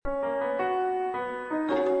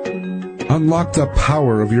Unlock the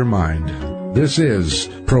power of your mind. This is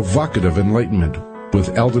Provocative Enlightenment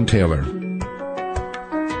with Eldon Taylor.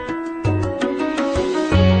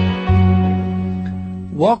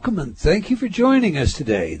 Welcome and thank you for joining us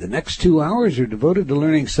today. The next 2 hours are devoted to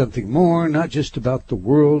learning something more, not just about the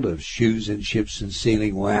world of shoes and ships and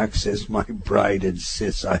sealing wax, as my bride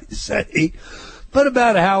insists I say, but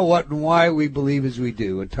about how, what, and why we believe as we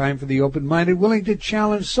do. A time for the open-minded, willing to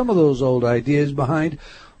challenge some of those old ideas behind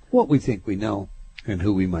what we think we know and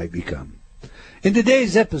who we might become. In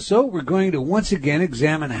today's episode, we're going to once again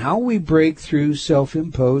examine how we break through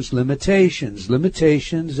self-imposed limitations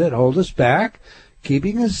that hold us back,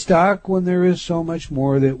 keeping us stuck when there is so much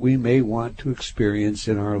more that we may want to experience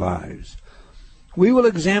in our lives. We will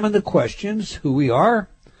examine the questions: who we are,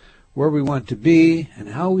 where we want to be, and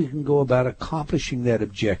how we can go about accomplishing that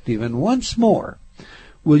objective. And once more,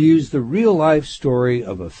 we'll use the real-life story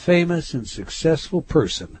of a famous and successful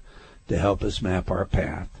person to help us map our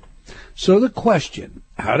path. So the question,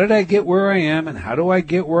 how did I get where I am and how do I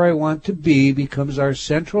get where I want to be, becomes our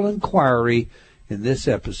central inquiry in this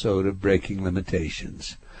episode of Breaking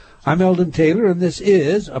Limitations. I'm Eldon Taylor, and this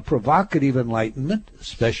is a Provocative Enlightenment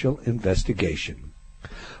Special Investigation.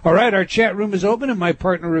 All right, our chat room is open, and my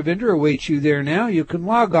partner Ravinder awaits you there now. You can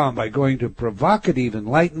log on by going to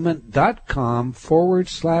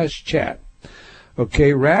provocativeenlightenment.com/chat.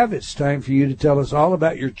 Okay, Rav, it's time for you to tell us all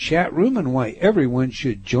about your chat room and why everyone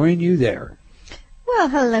should join you there. Well,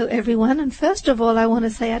 hello, everyone. And first of all, I want to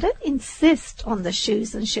say I don't insist on the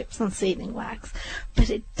shoes and ships and sealing wax, but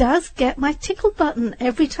it does get my tickle button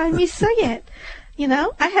every time you say it. You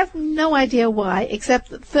know, I have no idea why, except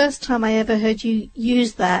the first time I ever heard you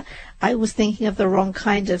use that, I was thinking of the wrong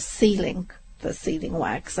kind of sealing. The sealing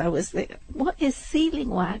wax. I was thinking, what is sealing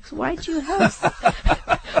wax? Why do you have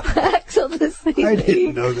wax on the ceiling? I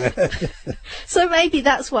didn't know that. So maybe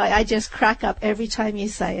that's why I just crack up every time you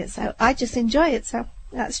say it. So I just enjoy it. So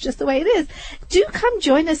that's just the way it is. Do come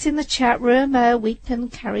join us in the chat room. We can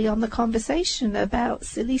carry on the conversation about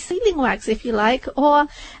silly sealing wax if you like. Or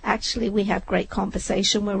actually, we have great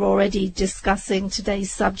conversation. We're already discussing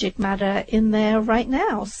today's subject matter in there right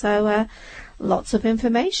now. So lots of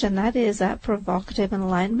information. That is at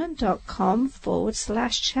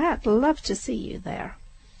provocativeenlightenment.com/chat. Love to see you there.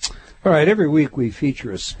 All right, every week we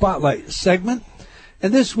feature a spotlight segment.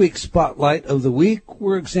 And this week's spotlight of the week,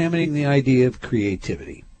 we're examining the idea of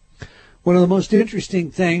creativity. One of the most interesting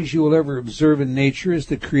things you will ever observe in nature is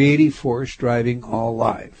the creative force driving all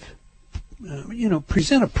life.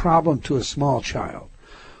 Present a problem to a small child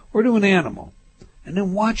or to an animal, and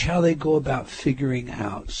then watch how they go about figuring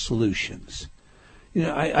out solutions.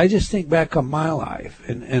 I just think back on my life,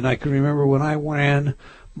 and I can remember when I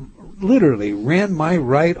literally ran my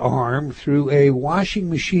right arm through a washing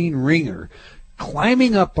machine wringer,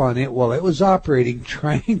 climbing up on it while it was operating,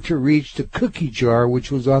 trying to reach the cookie jar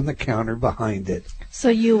which was on the counter behind it. So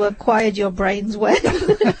you acquired your brains well.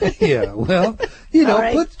 Yeah, well,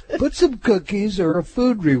 right. put some cookies or a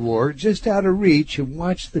food reward just out of reach and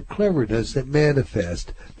watch the cleverness that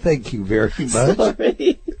manifests. Thank you very much.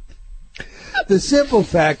 Sorry. The simple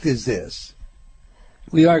fact is this.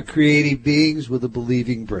 We are creative beings with a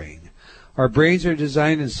believing brain. Our brains are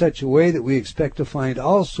designed in such a way that we expect to find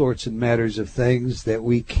all sorts and matters of things that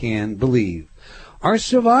we can believe. Our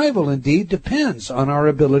survival, indeed, depends on our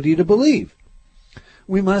ability to believe.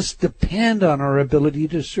 We must depend on our ability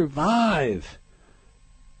to survive,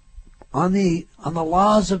 on the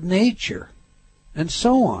laws of nature, and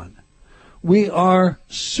so on. We are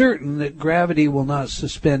certain that gravity will not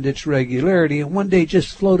suspend its regularity and one day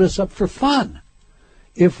just float us up for fun.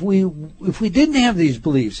 If we didn't have these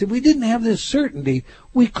beliefs, if we didn't have this certainty,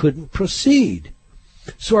 we couldn't proceed.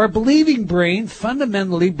 So our believing brain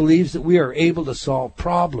fundamentally believes that we are able to solve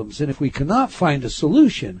problems, and if we cannot find a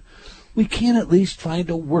solution, we can at least find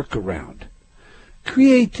a workaround.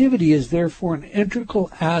 Creativity is therefore an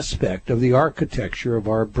integral aspect of the architecture of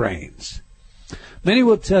our brains. Many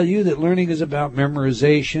will tell you that learning is about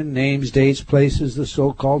memorization, names, dates, places, the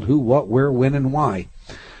so-called who, what, where, when, and why.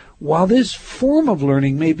 While this form of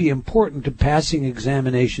learning may be important to passing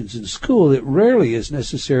examinations in school, it rarely is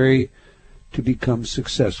necessary to become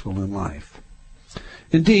successful in life.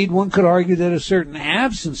 Indeed, one could argue that a certain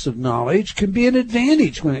absence of knowledge can be an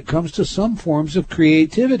advantage when it comes to some forms of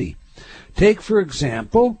creativity. Take, for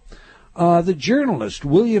example, the journalist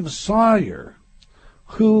William Sawyer,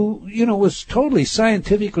 who, was totally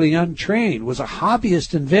scientifically untrained, was a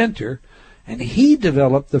hobbyist inventor, and he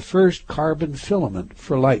developed the first carbon filament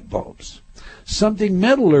for light bulbs, something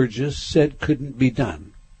metallurgists said couldn't be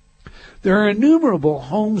done. There are innumerable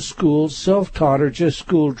homeschooled, self-taught, or just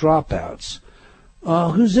school dropouts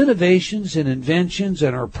whose innovations and inventions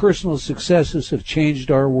and our personal successes have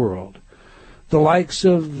changed our world. The likes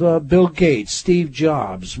of Bill Gates, Steve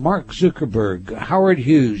Jobs, Mark Zuckerberg, Howard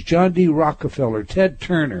Hughes, John D. Rockefeller, Ted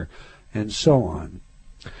Turner, and so on.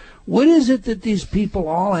 What is it that these people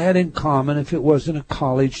all had in common if it wasn't a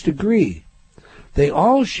college degree? They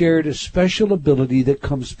all shared a special ability that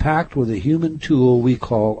comes packed with a human tool we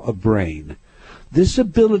call a brain. This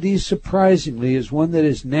ability, surprisingly, is one that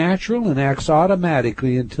is natural and acts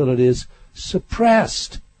automatically until it is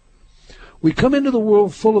suppressed. We come into the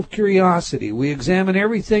world full of curiosity. We examine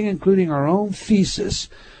everything, including our own feces,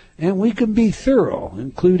 and we can be thorough,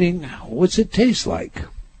 including what's it taste like.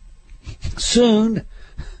 Soon,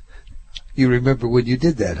 you remember when you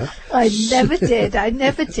did that, huh? I never did.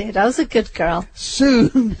 I was a good girl.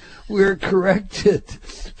 Soon, we're corrected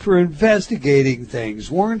for investigating things,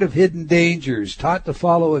 warned of hidden dangers, taught to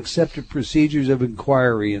follow accepted procedures of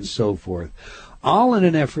inquiry, and so forth, all in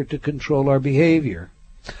an effort to control our behavior.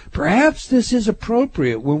 Perhaps this is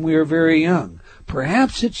appropriate when we are very young.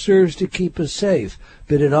 Perhaps it serves to keep us safe,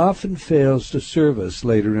 but it often fails to serve us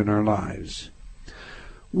later in our lives.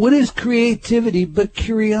 What is creativity but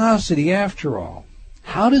curiosity, after all?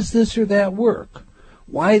 How does this or that work?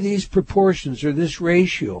 Why these proportions or this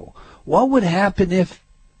ratio? What would happen if?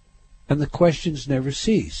 And the questions never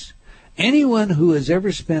cease. Anyone who has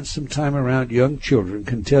ever spent some time around young children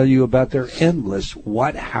can tell you about their endless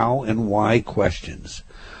what, how, and why questions.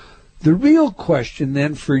 The real question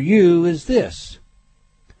then for you is this: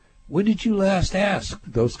 when did you last ask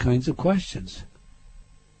those kinds of questions?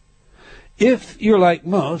 If you're like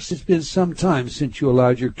most, it's been some time since you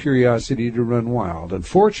allowed your curiosity to run wild.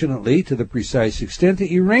 Unfortunately, to the precise extent that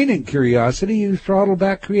you rein in curiosity, you throttle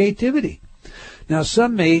back creativity. Now,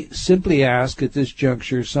 some may simply ask at this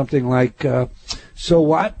juncture something like, so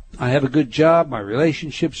what? I have a good job, my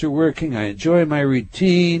relationships are working, I enjoy my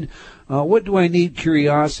routine. What do I need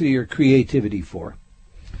curiosity or creativity for?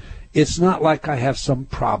 It's not like I have some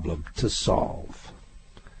problem to solve.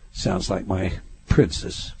 Sounds like my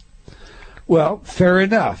princess. Well, fair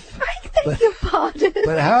enough. I beg your pardon.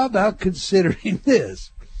 But how about considering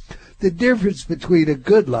this? The difference between a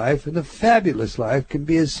good life and a fabulous life can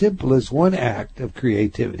be as simple as one act of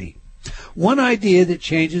creativity. One idea that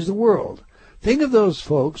changes the world. Think of those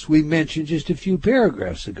folks we mentioned just a few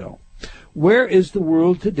paragraphs ago. Where is the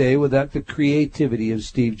world today without the creativity of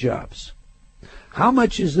Steve Jobs? How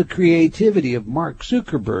much has the creativity of Mark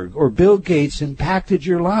Zuckerberg or Bill Gates impacted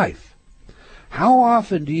your life? How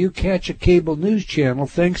often do you catch a cable news channel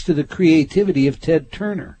thanks to the creativity of Ted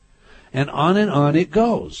Turner? And on it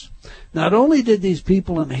goes. Not only did these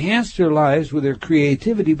people enhance their lives with their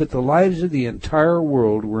creativity, but the lives of the entire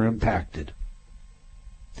world were impacted.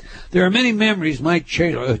 There are many memories my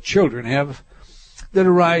children have that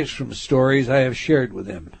arise from stories I have shared with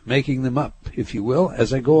them, making them up, if you will,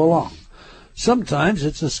 as I go along. Sometimes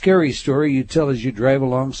it's a scary story you tell as you drive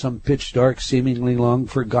along some pitch-dark, seemingly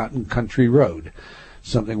long-forgotten country road,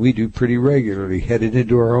 something we do pretty regularly, headed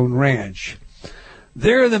into our own ranch.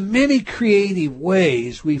 There are the many creative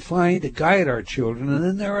ways we find to guide our children, and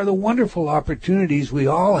then there are the wonderful opportunities we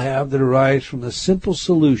all have that arise from the simple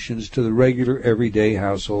solutions to the regular, everyday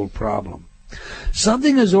household problem.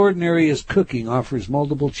 Something as ordinary as cooking offers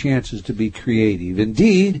multiple chances to be creative.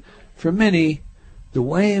 Indeed, for many, the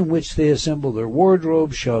way in which they assemble their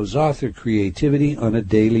wardrobe shows off their creativity on a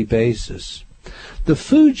daily basis. The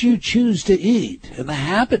foods you choose to eat and the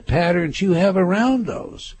habit patterns you have around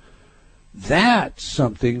those. That's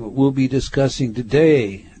something we'll be discussing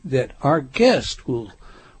today that our guest will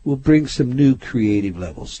bring some new creative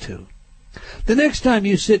levels to. The next time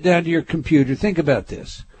you sit down to your computer, think about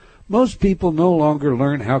this. Most people no longer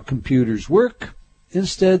learn how computers work.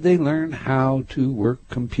 Instead, they learn how to work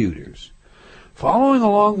computers. Following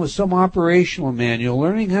along with some operational manual,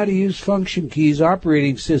 learning how to use function keys,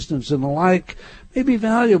 operating systems, and the like may be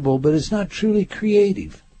valuable, but it's not truly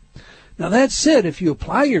creative. Now, that said, if you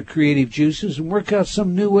apply your creative juices and work out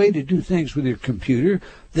some new way to do things with your computer,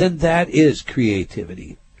 then that is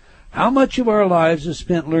creativity. How much of our lives is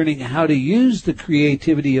spent learning how to use the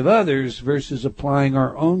creativity of others versus applying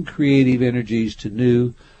our own creative energies to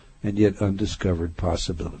new and yet undiscovered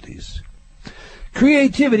possibilities?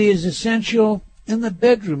 Creativity is essential in the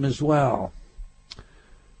bedroom as well.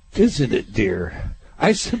 Isn't it, dear?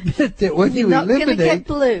 I submit that when you eliminate... You're not going to get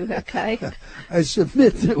blue, okay? I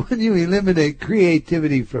submit that when you eliminate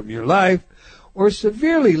creativity from your life, or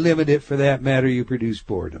severely limit it for that matter, you produce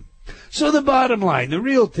boredom. So the bottom line, the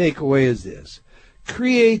real takeaway is this.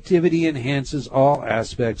 Creativity enhances all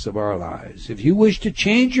aspects of our lives. If you wish to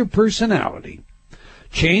change your personality,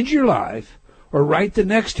 change your life, or write the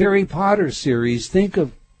next Harry Potter series, think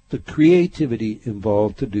of the creativity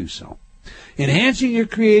involved to do so. Enhancing your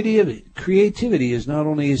creativity is not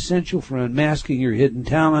only essential for unmasking your hidden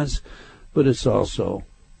talents, but it's also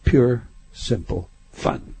pure, simple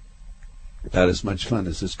fun. About as much fun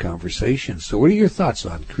as this conversation. So what are your thoughts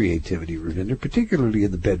on creativity, Ravinder, particularly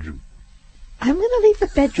in the bedroom? I'm going to leave the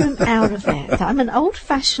bedroom out of it. I'm an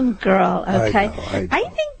old-fashioned girl, okay? I know. I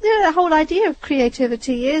think the whole idea of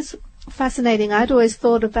creativity is fascinating. I'd always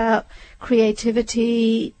thought about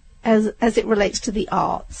creativity as it relates to the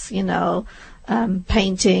arts,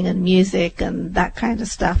 painting and music and that kind of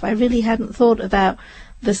stuff. I really hadn't thought about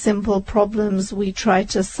the simple problems we try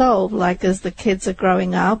to solve, like as the kids are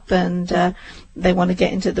growing up and they want to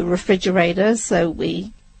get into the refrigerator, so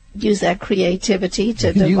we use our creativity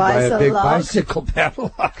to devise a big log. bicycle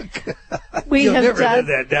padlock. We You'll have never done live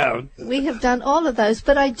that down. We have done all of those,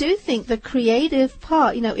 but I do think the creative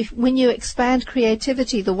part, when you expand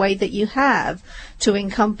creativity the way that you have to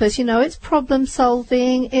encompass, it's problem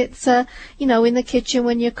solving, it's, in the kitchen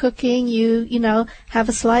when you're cooking, you have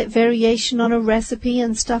a slight variation on a recipe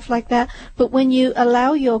and stuff like that. But when you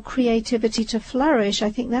allow your creativity to flourish, I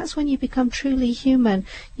think that's when you become truly human.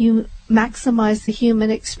 You maximize the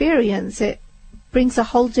human experience. It brings a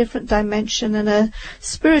whole different dimension and a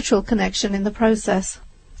spiritual connection in the process.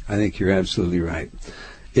 I think you're absolutely right.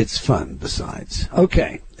 It's fun, besides.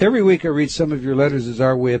 Okay. Every week I read some of your letters as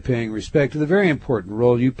our way of paying respect to the very important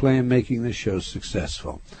role you play in making this show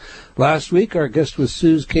successful. Last week, our guest was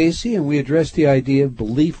Suze Casey, and we addressed the idea of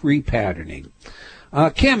belief repatterning.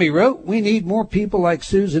 Cammie wrote, we need more people like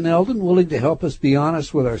Suze and Eldon willing to help us be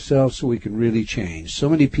honest with ourselves so we can really change. So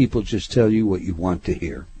many people just tell you what you want to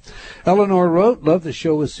hear. Eleanor wrote, love the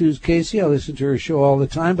show with Suze Casey. I listen to her show all the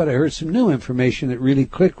time, but I heard some new information that really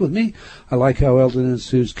clicked with me. I like how Eldon and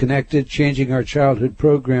Suze connected. Changing our childhood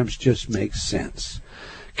programs just makes sense.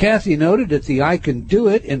 Kathy noted at the I Can Do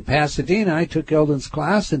It in Pasadena, I took Eldon's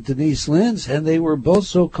class and Denise Lynn's, and they were both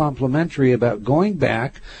so complimentary about going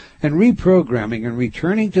back and reprogramming and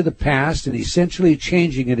returning to the past and essentially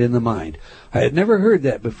changing it in the mind. I had never heard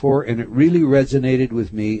that before, and it really resonated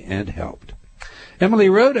with me and helped. Emily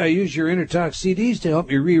wrote, I use your InnerTalk CDs to help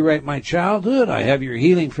me rewrite my childhood. I have your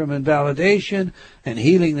Healing from Invalidation and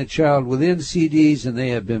Healing the Child Within CDs, and they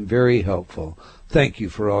have been very helpful. Thank you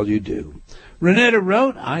for all you do. Renetta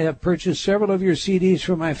wrote, I have purchased several of your CDs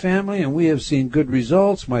for my family, and we have seen good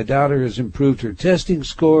results. My daughter has improved her testing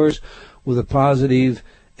scores with a positive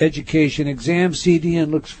education exam CD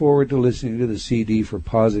and looks forward to listening to the CD for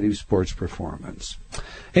positive sports performance.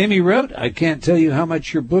 Amy wrote, I can't tell you how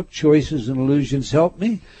much your book, Choices and Illusions, helped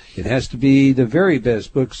me. It has to be the very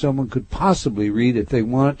best book someone could possibly read if they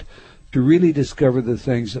want to really discover the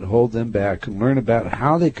things that hold them back and learn about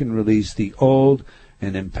how they can release the old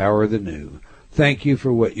and empower the new. Thank you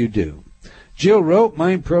for what you do. Jill wrote,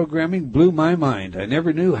 mind programming blew my mind. I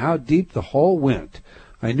never knew how deep the hole went.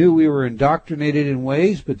 I knew we were indoctrinated in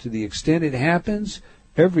ways, but to the extent it happens,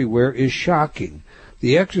 everywhere is shocking.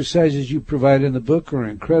 The exercises you provide in the book are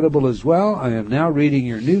incredible as well. I am now reading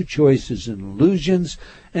your new Choices and Illusions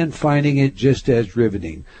and finding it just as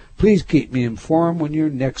riveting. Please keep me informed when your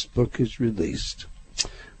next book is released.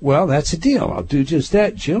 Well, that's a deal. I'll do just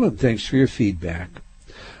that, Jill, and thanks for your feedback.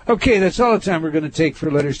 Okay, that's all the time we're going to take for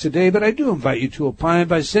letters today, but I do invite you to opine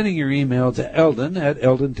by sending your email to Eldon at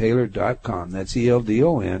eldontaylor.com. That's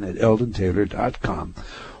ELDON at eldontaylor.com.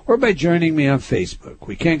 Or by joining me on Facebook.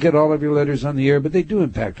 We can't get all of your letters on the air, but they do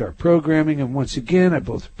impact our programming, and once again, I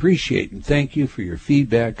both appreciate and thank you for your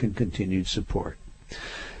feedback and continued support.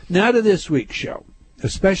 Now to this week's show, a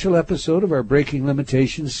special episode of our Breaking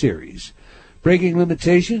Limitations series. Breaking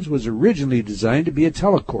Limitations was originally designed to be a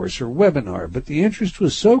telecourse or webinar, but the interest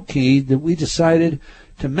was so keen that we decided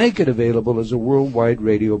to make it available as a worldwide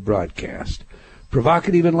radio broadcast.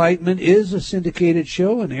 Provocative Enlightenment is a syndicated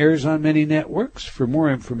show and airs on many networks. For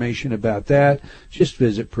more information about that, just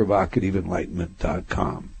visit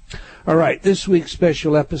provocativeenlightenment.com. All right, this week's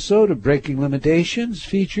special episode of Breaking Limitations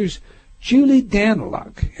features Julie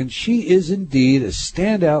Daniluk, and she is indeed a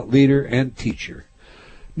standout leader and teacher.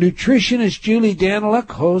 Nutritionist Julie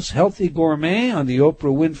Daniluk hosts Healthy Gourmet on the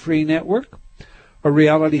Oprah Winfrey Network, a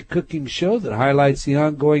reality cooking show that highlights the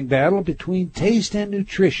ongoing battle between taste and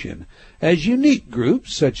nutrition, as unique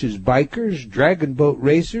groups such as bikers, dragon boat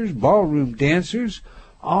racers, ballroom dancers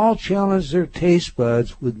all challenge their taste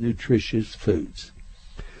buds with nutritious foods.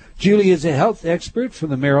 Julie is a health expert from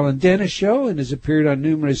the Marilyn Dennis Show and has appeared on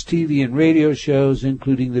numerous TV and radio shows,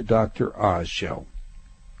 including the Dr. Oz Show.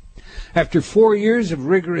 After 4 years of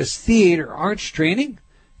rigorous theater arts training,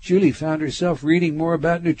 Julie found herself reading more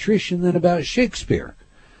about nutrition than about Shakespeare.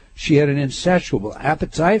 She had an insatiable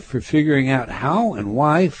appetite for figuring out how and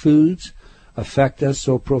why foods affect us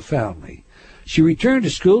so profoundly. She returned to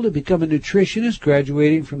school to become a nutritionist,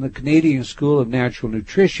 graduating from the Canadian School of Natural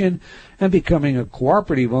Nutrition and becoming a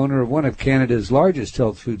cooperative owner of one of Canada's largest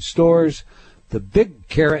health food stores, the Big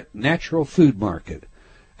Carrot Natural Food Market,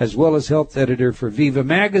 as well as health editor for Viva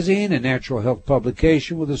Magazine, a natural health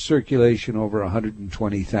publication with a circulation over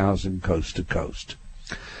 120,000 coast to coast.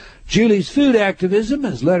 Julie's food activism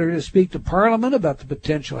has led her to speak to Parliament about the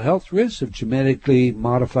potential health risks of genetically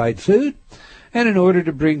modified food. And in order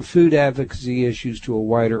to bring food advocacy issues to a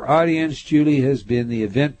wider audience, Julie has been the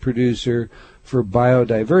event producer for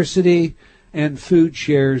Biodiversity and Food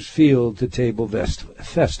Shares Field to Table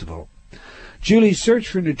Festival. Julie's search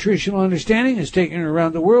for nutritional understanding has taken her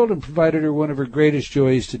around the world and provided her one of her greatest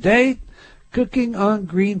joys to date, cooking on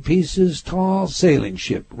Greenpeace's tall sailing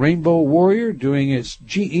ship, Rainbow Warrior, doing its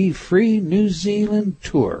GE-free New Zealand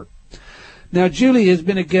tour. Now, Julie has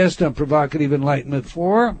been a guest on Provocative Enlightenment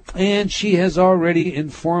 4, and she has already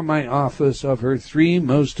informed my office of her 3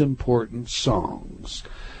 most important songs.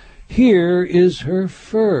 Here is her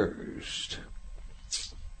first.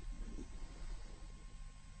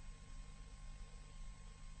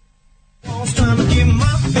 Time to get my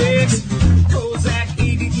fix. Prozac,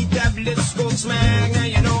 EDT tablets, Spokesman. Now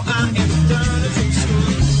you know I am done to drink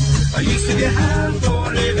school. I used to get high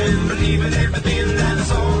for a living, believing everything that I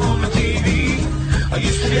saw on my TV. I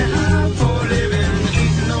used to get high for a living,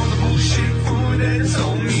 eating all the bullshit food that it's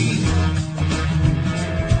on me.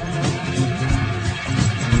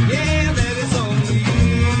 Yeah, that is on me.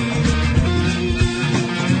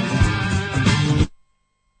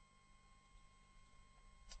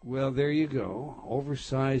 Well, there you go.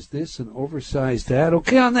 Oversized this and oversized that.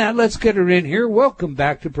 Okay, on that, let's get her in here. Welcome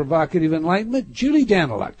back to Provocative Enlightenment, Julie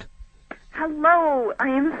Daniluk. Hello. I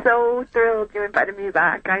am so thrilled you invited me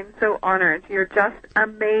back. I'm so honored. You're just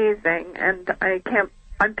amazing, and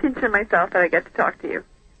I'm pinching myself that I get to talk to you.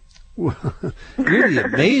 Well, you're the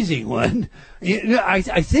amazing one. I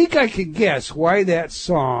think I can guess why that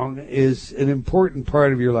song is an important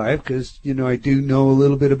part of your life, because, I do know a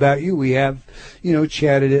little bit about you. We have,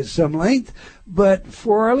 chatted at some length. But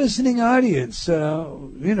for our listening audience,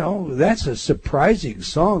 that's a surprising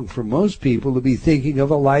song for most people to be thinking of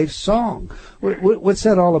a life song. What's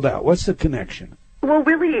that all about? What's the connection? Well,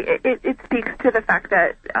 really, it speaks to the fact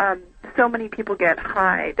that so many people get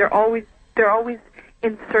high. They're always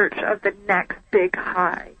in search of the next big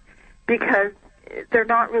high because they're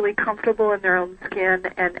not really comfortable in their own skin,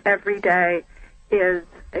 and every day is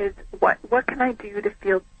what can I do to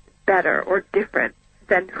feel better or different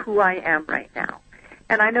than who I am right now.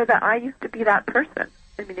 And I know that I used to be that person.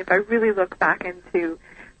 I mean, if I really look back into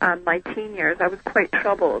my teen years, I was quite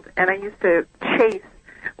troubled, and I used to chase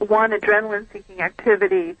one adrenaline-seeking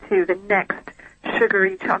activity to the next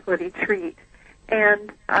sugary, chocolatey treat.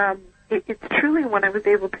 And it's truly when I was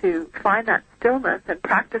able to find that stillness and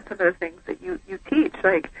practice some of the things that you teach,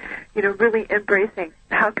 like, really embracing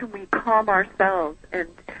how can we calm ourselves and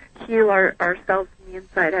heal ourselves from the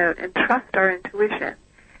inside out and trust our intuition,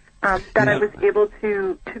 that I was able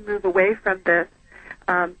to move away from this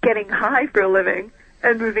getting high for a living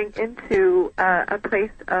and moving into a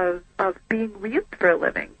place of being real for a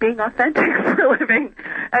living, being authentic for a living,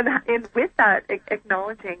 and with that,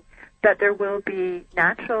 acknowledging that there will be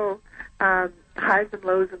natural highs and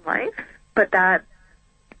lows in life, but that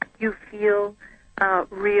you feel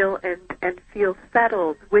real and feel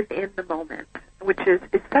settled within the moment, which is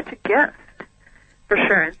such a gift, for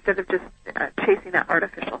sure, instead of just chasing that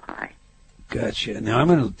artificial high. Gotcha. Now, I'm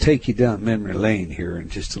going to take you down memory lane here in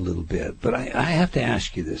just a little bit, but I have to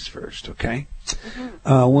ask you this first, okay?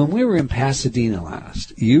 Mm-hmm. When we were in Pasadena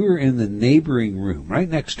last, you were in the neighboring room right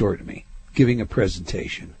next door to me giving a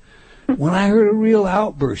presentation. When I heard a real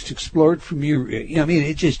outburst explode from you,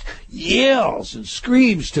 it just yells and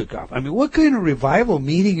screams took off. I mean, what kind of revival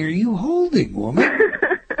meeting are you holding, woman?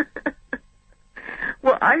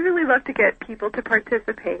 Well, I really love to get people to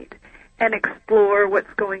participate and explore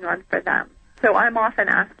what's going on for them. So I'm often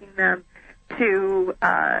asking them to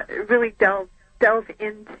really delve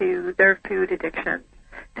into their food addiction,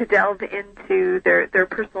 to delve into their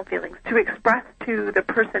personal feelings, to express to the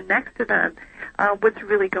person next to them what's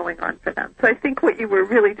really going on for them. So I think what you were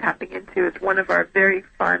really tapping into is one of our very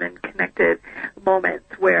fun and connected moments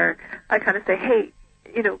where I kind of say, hey,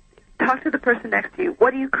 talk to the person next to you.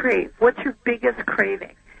 What do you crave? What's your biggest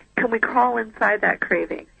craving? Can we crawl inside that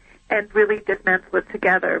craving and really dismantle it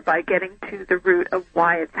together by getting to the root of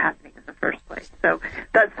why it's happening in the first place. So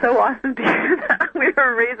that's so awesome to hear that we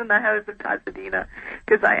were raised in the house of Pasadena,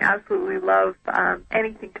 because I absolutely love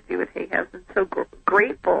anything to do with Hay House, and so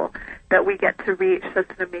grateful that we get to reach such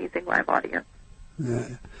an amazing live audience.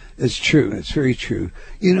 It's true. It's very true.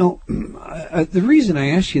 You know, the reason I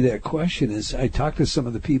asked you that question is I talked to some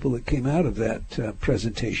of the people that came out of that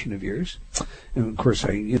presentation of yours, and of course,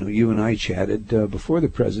 you and I chatted before the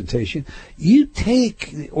presentation. You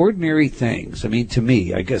take ordinary things. I mean, to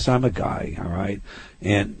me, I guess I'm a guy, all right,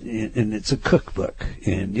 and it's a cookbook,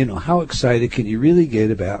 and how excited can you really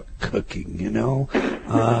get about cooking?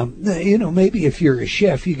 Maybe if you're a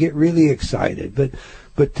chef, you get really excited,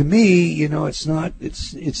 But to me, it's not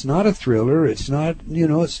a thriller. It's not,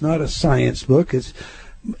 it's not a science book.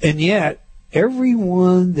 And yet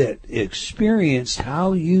everyone that experienced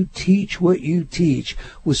how you teach what you teach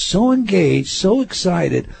was so engaged, so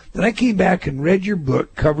excited that I came back and read your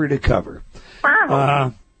book cover to cover.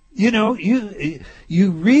 Wow.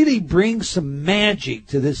 You really bring some magic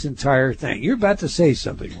to this entire thing. You're about to say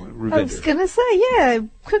something, Ravinder. I was going to say, yeah,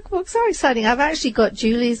 cookbooks are exciting. I've actually got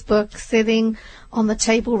Julie's book sitting on the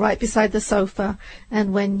table right beside the sofa,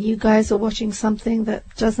 and when you guys are watching something that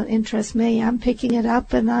doesn't interest me, I'm picking it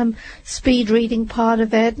up and I'm speed reading part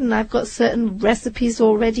of it, and I've got certain recipes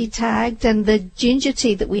already tagged, and the ginger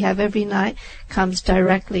tea that we have every night comes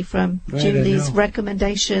directly from Julie's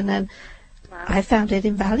recommendation, and I found it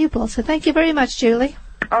invaluable. So thank you very much, Julie.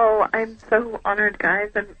 Oh, I'm so honored,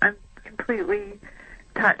 guys. I'm completely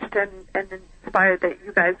touched and inspired that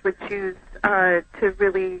you guys would choose to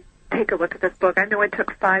really take a look at this book. I know it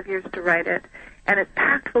took 5 years to write it, and it's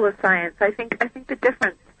packed full of science. I think the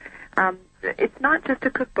difference, it's not just a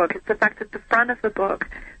cookbook. It's the fact that the front of the book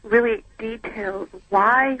really details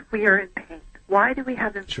why we are in pain. Why do we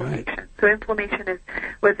have inflammation? That's right. So inflammation is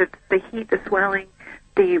whether it's the heat, the swelling,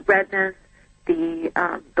 the redness, the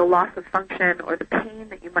loss of function, or the pain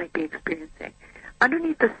that you might be experiencing.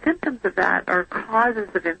 Underneath the symptoms of that are causes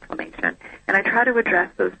of inflammation, and I try to address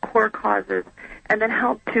those core causes and then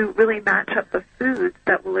help to really match up the foods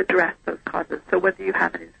that will address those causes. So whether you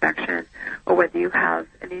have an infection or whether you have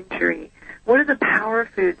an injury, what are the power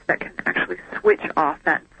foods that can actually switch off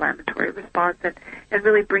that inflammatory response and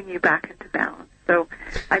really bring you back into balance? So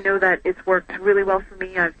I know that it's worked really well for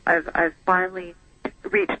me. I've finally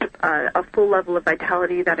reached a full level of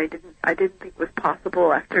vitality that I didn't think was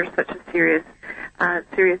possible after such a serious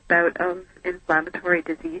bout of inflammatory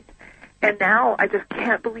disease. And now I just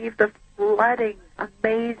can't believe the flooding,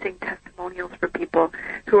 amazing testimonials from people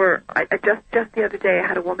who are. Just the other day, I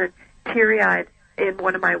had a woman teary-eyed in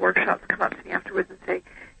one of my workshops come up to me afterwards and say,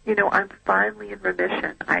 I'm finally in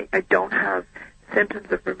remission. I don't have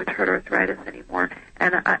symptoms of rheumatoid arthritis anymore,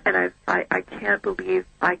 and I can't believe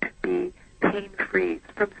I could be pain-free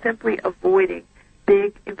from simply avoiding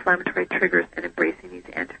big inflammatory triggers and embracing these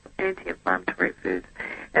anti-inflammatory foods.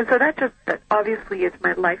 And so that obviously is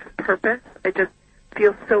my life's purpose. I just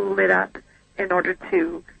feel so lit up in order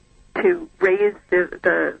to raise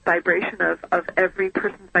the vibration of every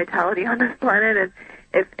person's vitality on this planet.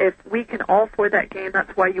 And if we can all for that game,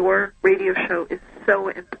 that's why your radio show is so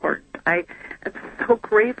important. I am so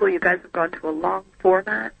grateful you guys have gone to a long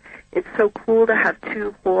format. It's so cool to have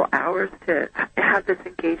 2 whole hours to have this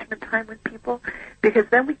engagement time with people, because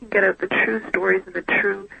then we can get out the true stories and the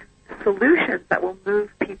true solutions that will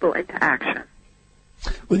move people into action.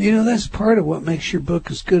 Well, that's part of what makes your book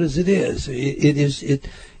as good as it is.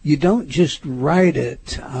 You don't just write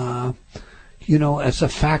it, as a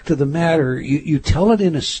fact of the matter. You tell it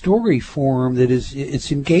in a story form that it's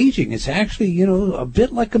engaging. It's actually, a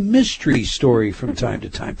bit like a mystery story from time to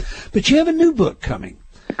time. But you have a new book coming.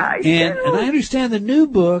 And I understand the new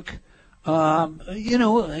book,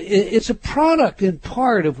 it's a product in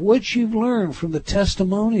part of what you've learned from the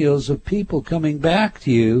testimonials of people coming back to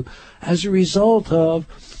you as a result of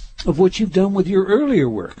what you've done with your earlier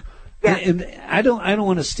work. Yeah. And I don't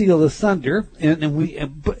want to steal the thunder, and we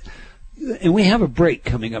have a break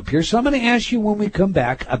coming up here, so I'm going to ask you when we come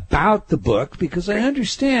back about the book, because I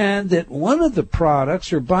understand that one of the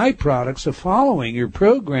products or byproducts of following your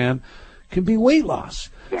program can be weight loss.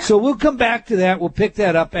 Yeah. So we'll come back to that. We'll pick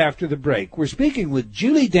that up after the break. We're speaking with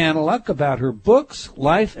Julie Daniluk about her books,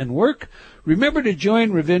 life, and work. Remember to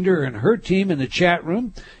join Ravinder and her team in the chat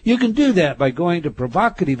room. You can do that by going to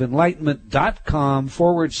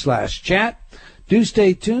provocativeenlightenment.com/chat. Do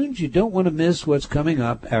stay tuned. You don't want to miss what's coming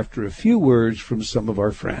up after a few words from some of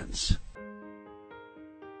our friends.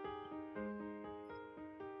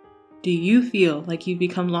 Do you feel like you've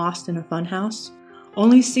become lost in a funhouse?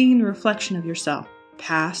 Only seeing the reflection of yourself,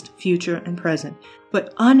 past, future, and present,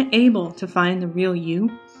 but unable to find the real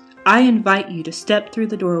you? I invite you to step through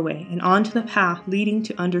the doorway and onto the path leading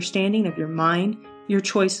to understanding of your mind, your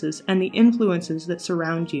choices, and the influences that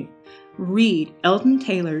surround you. Read Eldon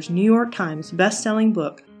Taylor's New York Times best-selling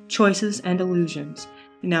book, Choices and Illusions,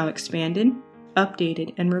 now expanded,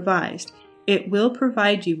 updated, and revised. It will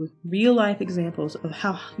provide you with real-life examples of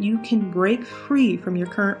how you can break free from your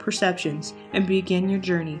current perceptions and begin your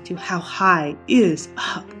journey to how high is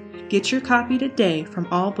up. Get your copy today from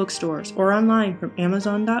all bookstores or online from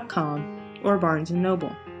Amazon.com or Barnes &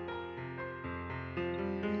 Noble.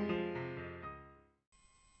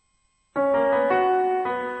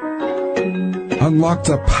 Unlock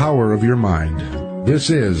the power of your mind. This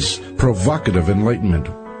is Provocative Enlightenment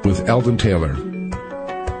with Eldon Taylor.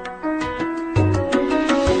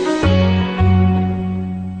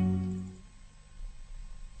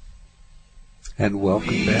 And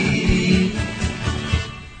welcome back.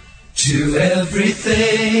 To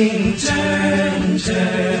everything, turn,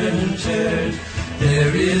 turn, turn.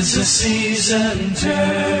 There is a season,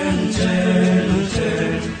 turn, turn,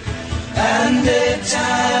 turn. And a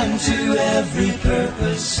time to every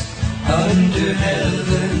purpose under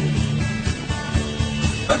heaven.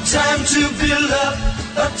 A time to build up,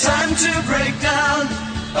 a time to break down,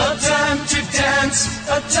 a time to dance,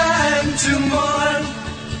 a time to mourn,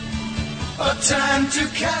 a time to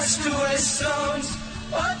cast away stones,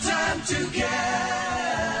 a time to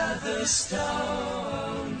gather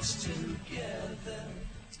stones together.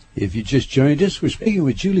 If you just joined us, we're speaking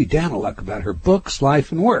with Julie Daniluk about her books,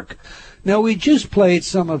 life, and work. Now, we just played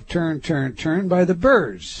some of Turn, Turn, Turn by the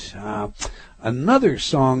Byrds. Another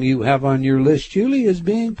song you have on your list, Julie, is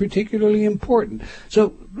being particularly important.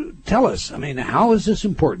 So tell us, how is this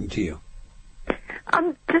important to you?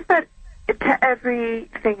 Just that to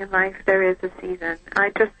everything in life there is a season.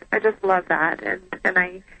 I just love that, and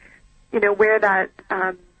I, where that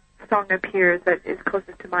song appears that is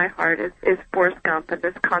closest to my heart is Forrest Gump, and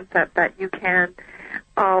this concept that you can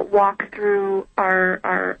walk through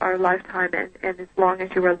our lifetime, and as long as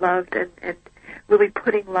you are loved and really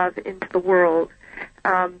putting love into the world,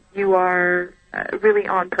 you are really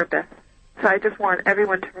on purpose. So I just want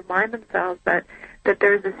everyone to remind themselves that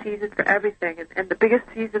there's a season for everything, and the biggest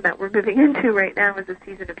season that we're moving into right now is a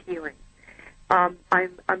season of healing. I'm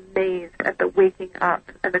amazed at the waking up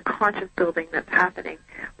and the conscious building that's happening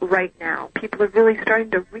right now. People are really starting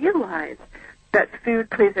to realize that food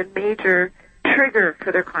plays a major trigger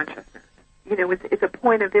for their consciousness. It's a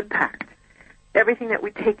point of impact. Everything that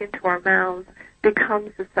we take into our mouths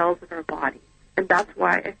becomes the cells of our body. And that's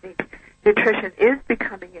why I think nutrition is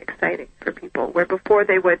becoming exciting for people, where before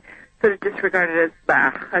they would sort of disregard it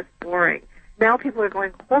as boring. Now people are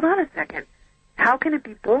going, hold on a second. How can it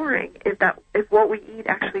be boring if what we eat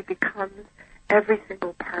actually becomes every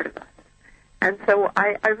single part of us? And so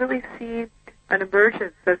I really see an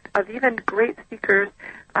emergence of even great speakers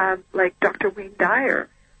like Dr. Wayne Dyer,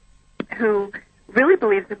 who really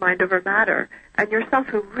believes in mind over matter, and yourself,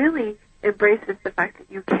 who really embraces the fact that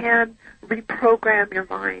you can reprogram your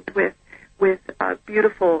mind with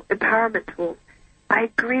beautiful empowerment tools. I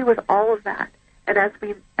agree with all of that. And as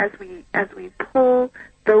we pull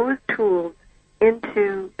those tools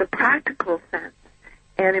into the practical sense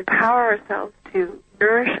and empower ourselves to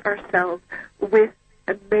nourish ourselves with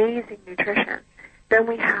amazing nutrition, then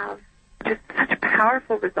we have just such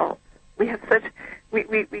powerful results. We have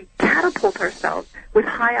we catapult ourselves with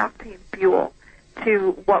high octane fuel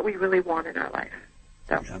to what we really want in our life.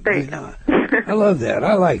 So there you go. I love that.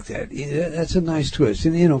 I like that. That's a nice twist.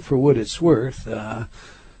 And for what it's worth,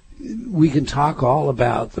 we can talk all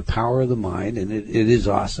about the power of the mind, and it is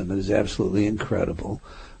awesome. It is absolutely incredible.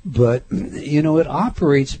 But, it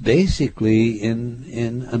operates basically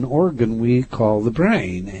in an organ we call the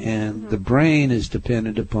brain. And the brain is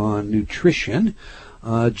dependent upon nutrition,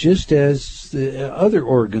 just as the other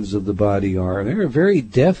organs of the body are. There are very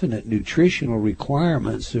definite nutritional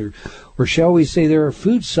requirements, or shall we say there are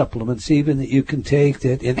food supplements even that you can take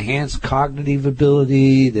that enhance cognitive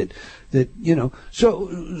ability, that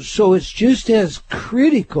so it's just as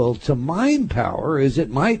critical to mind power as it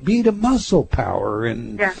might be to muscle power,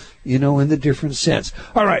 and in the different sense.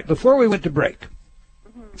 All right, before we went to break,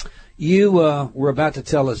 you were about to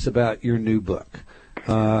tell us about your new book.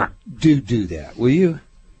 Do that, will you?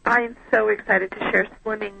 I am so excited to share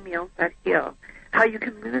Slimming Meals That Heal, how you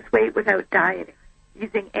can lose weight without dieting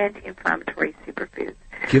using anti-inflammatory superfoods.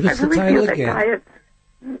 Give us the title again. I really feel that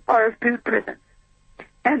diets are a food prison,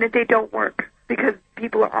 and that they don't work because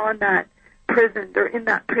people are on that prison. They're in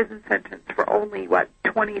that prison sentence for only,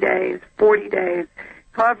 20 days, 40 days,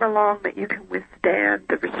 however long that you can withstand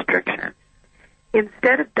the restriction.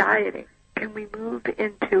 Instead of dieting, can we move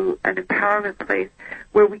into an empowerment place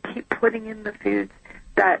where we keep putting in the foods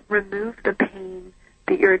that remove the pain,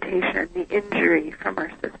 the irritation, the injury from our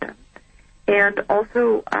system, and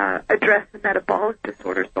also address the metabolic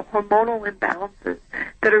disorders, the hormonal imbalances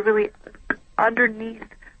that are really underneath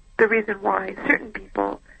the reason why certain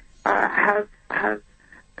people have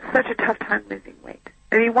such a tough time losing weight.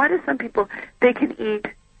 I mean, why do some people, they can eat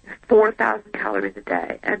 4,000 calories a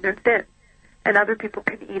day and they're thin, and other people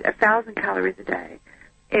can eat 1,000 calories a day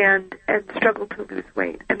and struggle to lose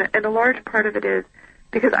weight? And a large part of it is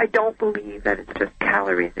because I don't believe that it's just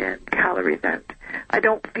calories in, calories out. I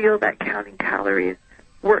don't feel that counting calories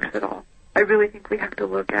works at all. I really think we have to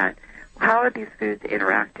look at how are these foods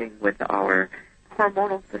interacting with our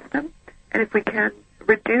hormonal system, and if we can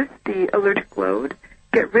reduce the allergic load,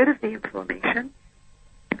 get rid of the inflammation,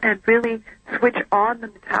 and really switch on the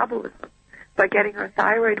metabolism by getting our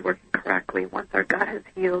thyroid working correctly once our gut has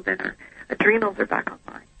healed and our adrenals are back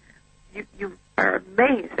online. You are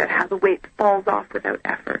amazed at how the weight falls off without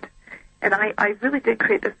effort. And I really did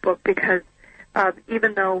create this book because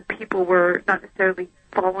even though people were not necessarily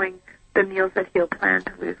following the Meals That Heal plan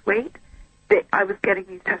to lose weight, I was getting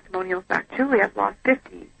these testimonials back. Julie, I've lost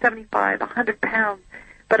 50, 75, 100 pounds,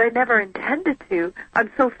 but I never intended to.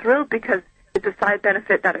 I'm so thrilled because it's a side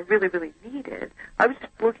benefit that I really, really needed. I was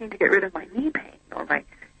just looking to get rid of my knee pain or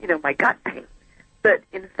my gut pain. But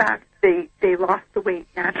in fact, they lost the weight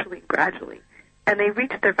naturally and gradually. And they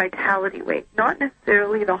reached their vitality weight, not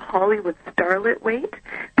necessarily the Hollywood starlet weight,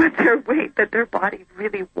 but their weight that their body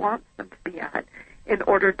really wants them to be at in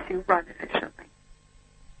order to run efficiently.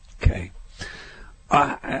 Okay.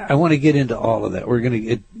 I want to get into all of that. We're going to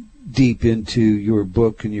get deep into your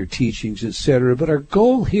book and your teachings, etc. But our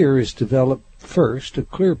goal here is to develop first a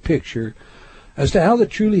clear picture as to how the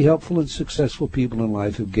truly helpful and successful people in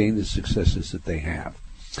life have gained the successes that they have.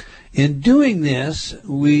 In doing this,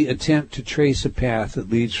 we attempt to trace a path that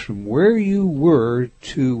leads from where you were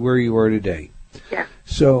to where you are today. Yeah.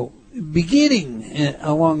 So, beginning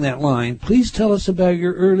along that line, please tell us about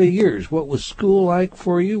your early years. What was school like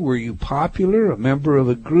for you? Were you popular, a member of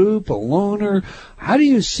a group, a loner? How do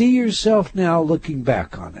you see yourself now looking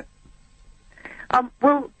back on it?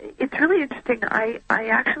 Well, it's really interesting. I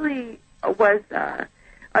actually was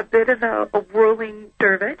a bit of a whirling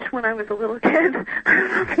dervish when I was a little kid. I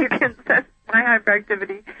don't know if you can sense my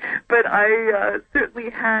hyperactivity, but I certainly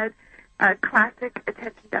had a classic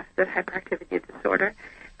attention deficit hyperactivity disorder.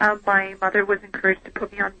 My mother was encouraged to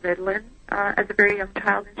put me on Ritalin as a very young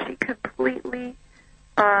child, and she completely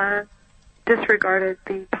disregarded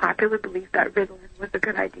the popular belief that Ritalin was a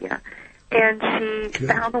good idea. And she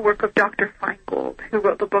found the work of Dr. Feingold, who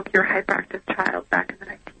wrote the book Your Hyperactive Child back in the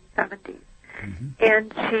 1970s. Mm-hmm.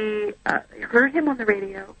 And she heard him on the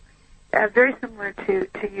radio, very similar to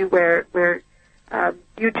you, where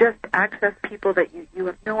you just access people that you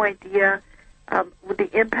have no idea with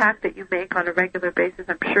the impact that you make on a regular basis.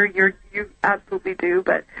 I'm sure you absolutely do,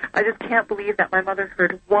 but I just can't believe that my mother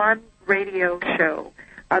heard one radio show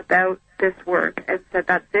about this work and said,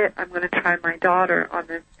 that's it, I'm going to try my daughter on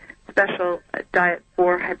this special diet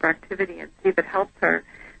for hyperactivity and see if it helps her.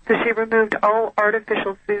 So she removed all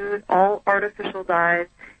artificial food, all artificial dyes,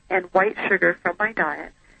 and white sugar from my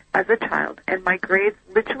diet as a child, and my grades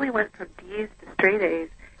literally went from D's to straight A's,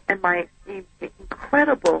 and my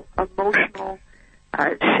incredible emotional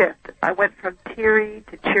shift. I went from teary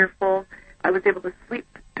to cheerful. I was able to sleep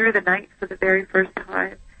through the night for the very first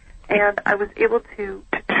time, and I was able to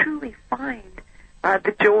truly find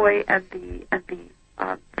the joy and the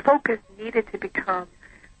focus needed to become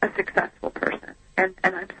a successful person. And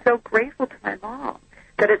I'm so grateful to my mom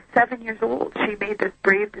that at 7 years old she made this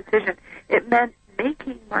brave decision. It meant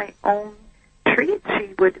making my own treats.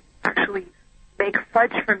 She would actually make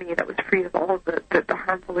fudge for me that was free of all of the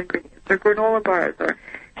harmful ingredients, or granola bars, or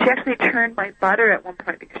she actually turned my butter at one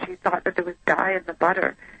point because she thought that there was dye in the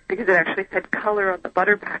butter because it actually said color on the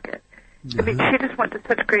butter packet. Mm-hmm. I mean, she just went to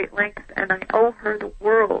such great lengths, and I owe her the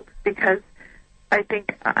world because I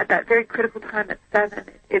think at that very critical time at 7,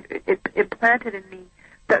 it implanted in me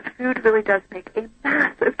that food really does make a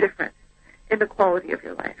massive difference in the quality of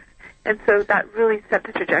your life. And so that really set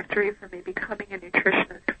the trajectory for me becoming a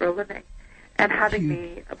nutritionist for a living and having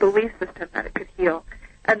the belief system that it could heal.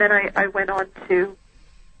 And then I went on to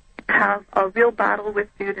have a real battle with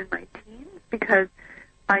food in my teens because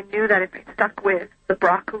I knew that if I stuck with the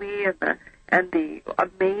broccoli and the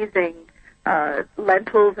amazing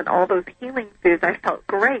lentils and all those healing foods, I felt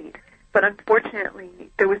great. But unfortunately,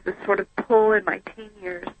 there was this sort of pull in my teen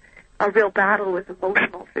years, a real battle with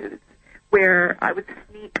emotional foods, where I would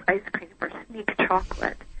sneak ice cream or sneak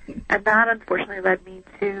chocolate. And that unfortunately led me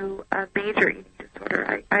to a major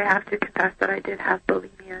confess that I did have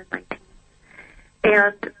bulimia in my teens.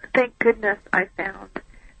 And thank goodness I found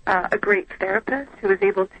a great therapist who was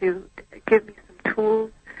able to give me some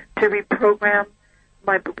tools to reprogram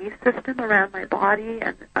my belief system around my body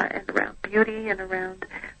and around beauty and around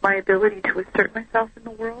my ability to assert myself in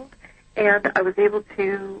the world. And I was able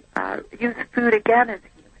to use food again as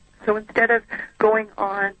healing. So instead of going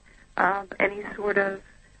on any sort of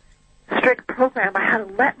strict program, I had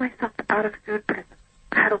to let myself out of food prison.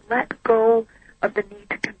 I had to let go of the need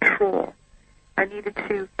to control. I needed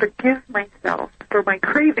to forgive myself for my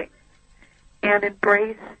cravings and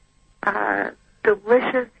embrace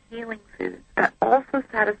delicious healing foods that also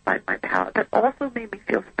satisfied my palate, that also made me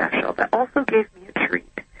feel special, that also gave me a treat.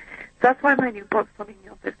 So that's why my new book, Slimming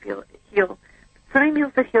Meals That Heal, Slimming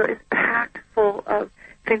Meals That Heal is packed full of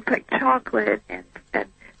things like chocolate and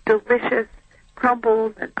delicious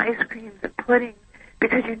crumbles and ice creams and puddings,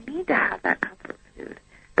 because you need to have that comfort food.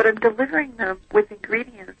 But I'm delivering them with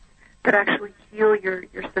ingredients that actually heal your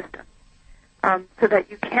system, so that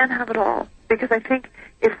you can have it all. Because I think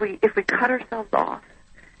if we cut ourselves off,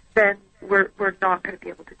 then we're not going to be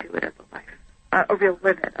able to do it as a life, a real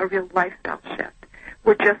limit, a real lifestyle shift.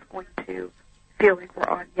 We're just going to feel like we're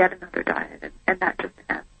on yet another diet, and that just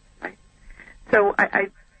ends, right? So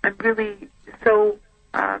I'm really so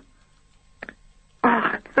I'm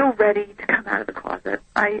so ready to come out of the closet.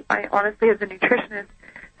 I honestly, as a nutritionist,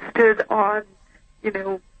 stood on,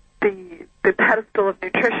 the pedestal of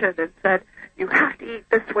nutrition and said, you have to eat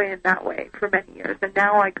this way and that way for many years. And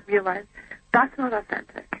now I realize that's not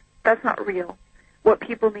authentic. That's not real. What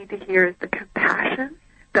people need to hear is the compassion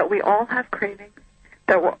that we all have cravings,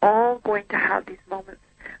 that we're all going to have these moments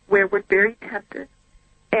where we're very tempted,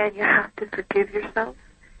 and you have to forgive yourself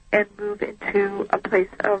and move into a place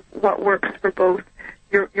of what works for both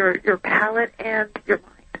your palate and your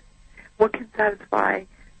mind. What can satisfy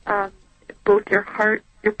both your heart,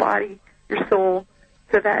 your body, your soul,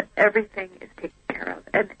 so that everything is taken care of,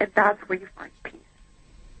 and that's where you find peace.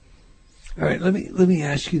 All right, let me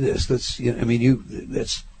ask you this.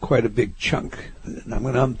 That's quite a big chunk, and I'm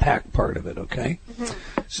going to unpack part of it. Okay,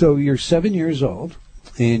 So you're 7 years old,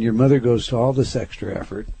 and your mother goes to all this extra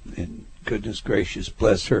effort, and goodness gracious,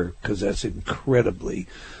 bless her, because that's incredibly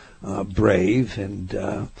brave,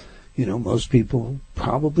 and most people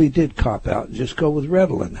probably did cop out and just go with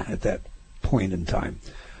Ritalin at that point in time.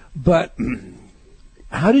 But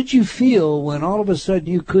how did you feel when all of a sudden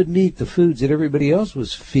you couldn't eat the foods that everybody else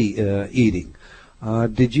was eating?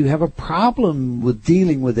 Did you have a problem with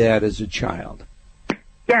dealing with that as a child?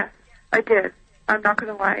 Yes, I did. I'm not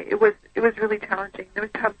going to lie. It was really challenging. There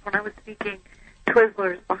was times when I was sneaking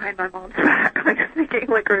Twizzlers behind my mom's back, like sneaking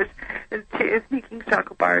licorice and sneaking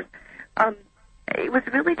chocolate bars. It was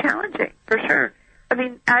really challenging, for sure. I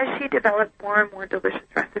mean, as she developed more and more delicious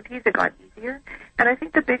recipes, it got easier. And I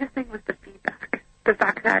think the biggest thing was the feedback. The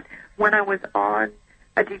fact that when I was on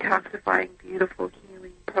a detoxifying, beautiful,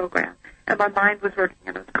 healing program, and my mind was working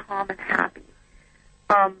and I was calm and happy,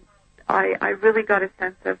 I really got a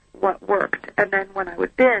sense of what worked. And then when I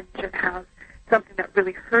would binge and have something that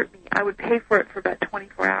really hurt me, I would pay for it for about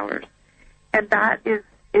 24 hours. And that is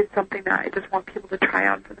something that I just want people to try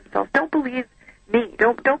on for themselves. Don't believe me.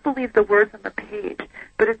 Don't believe the words on the page,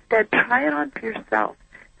 but instead try it on for yourself.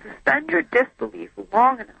 Suspend your disbelief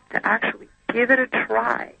long enough to actually give it a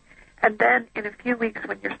try. And then in a few weeks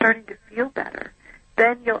when you're starting to feel better,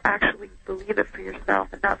 then you'll actually believe it for yourself,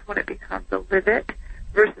 and that's when it becomes a live it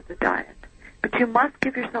versus a diet. But you must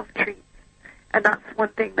give yourself treats. And that's one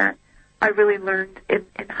thing that I really learned in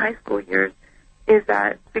high school years, is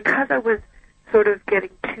that because I was sort of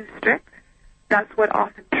getting too strict, that's what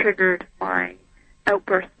often triggered my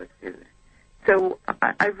outbursts with food. So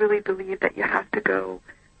I really believe that you have to go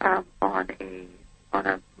on a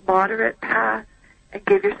moderate path and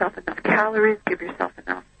give yourself enough calories, give yourself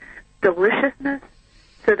enough deliciousness,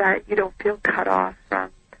 so that you don't feel cut off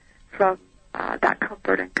from that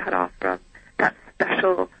comfort and cut off from that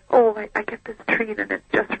special, I get this treat and it's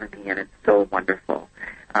just for me and it's so wonderful.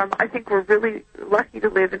 I think we're really lucky to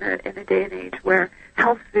live in a day and age where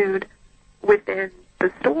health food within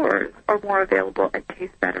the stores are more available and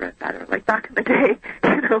taste better and better. Like back in the day,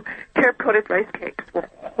 carob-coated rice cakes were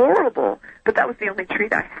horrible, but that was the only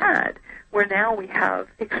treat I had. Where now we have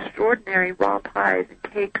extraordinary raw pies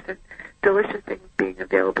and cakes and delicious things being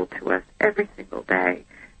available to us every single day,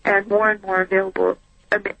 and more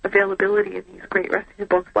availability in these great recipe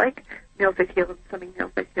books like Meals That Heal and Slimming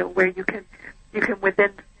Meals That Heal, where you can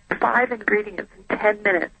within 5 ingredients in 10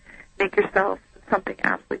 minutes make yourself something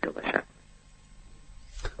absolutely delicious.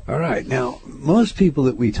 All right. Now, most people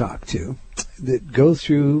that we talk to that go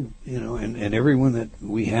through, and everyone that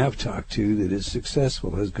we have talked to that is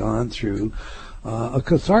successful has gone through a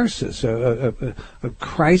catharsis, a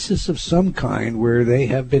crisis of some kind where they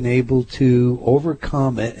have been able to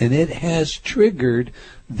overcome it, and it has triggered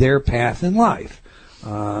their path in life.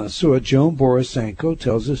 So Joan Borisenko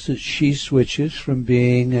tells us that she switches from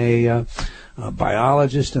being a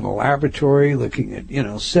biologist in a laboratory looking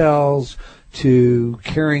at, cells to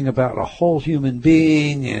caring about a whole human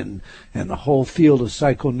being and the whole field of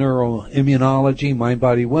psychoneuroimmunology,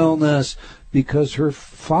 mind-body wellness, because her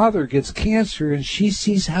father gets cancer and she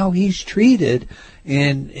sees how he's treated,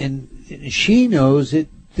 and she knows that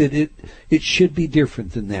it should be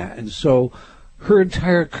different than that. And so her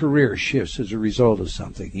entire career shifts as a result of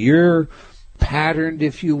something. You're patterned,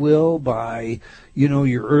 if you will, by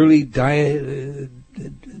your early diet,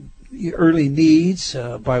 your early needs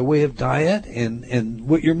by way of diet, and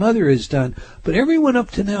what your mother has done. But everyone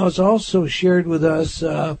up to now has also shared with us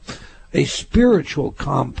a spiritual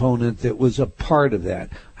component that was a part of that.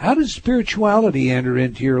 How does spirituality enter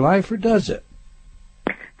into your life, or does it?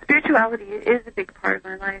 Spirituality is a big part of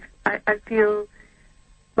my life. I feel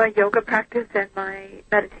my yoga practice and my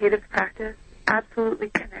meditative practice absolutely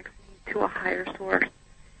connects me to a higher source.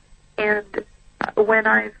 And when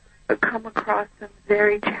I've come across some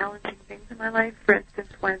very challenging things in my life, for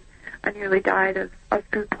instance, when I nearly died of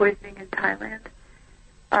food poisoning in Thailand,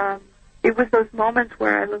 it was those moments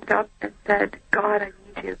where I looked up and said, God, I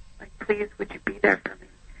need you. Like, please, would you be there for me?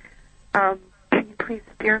 Can you please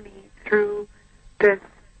steer me through this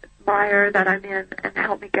mire that I'm in and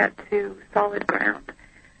help me get to solid ground?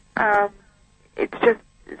 It's just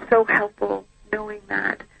so helpful knowing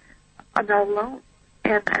that I'm not alone.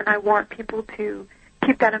 And I want people to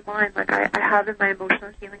keep that in mind. Like I have in my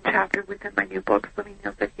emotional healing chapter within my new book, Slimming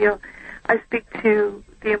Heals That Heal, I speak to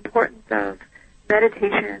the importance of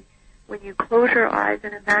meditation when you close your eyes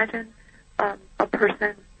and imagine a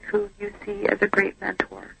person who you see as a great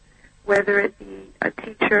mentor, whether it be a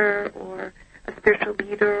teacher or a spiritual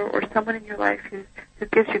leader or someone in your life who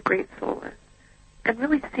gives you great solace, and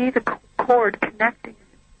really see the cord connecting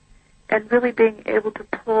you, and really being able to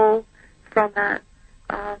pull from that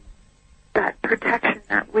protection,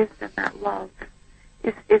 that wisdom, that love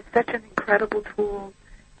is such an incredible tool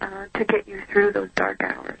to get you through those dark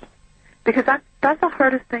hours. Because that's the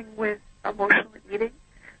hardest thing with emotional eating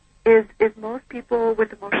is most people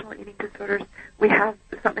with emotional eating disorders, we have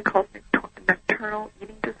something called nocturnal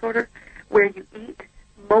eating disorder, where you eat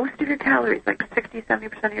most of your calories, like 60,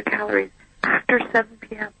 70% of your calories, after 7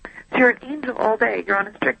 p.m. So you're an angel all day. You're on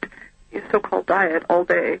a strict so-called diet all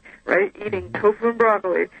day, right, eating tofu and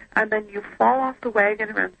broccoli, and then you fall off the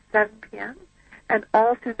wagon around 7 p.m., and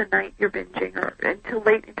all through the night you're binging, or until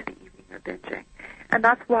late into the evening you're binging. And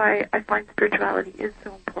that's why I find spirituality is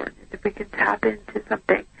so important, is if we can tap into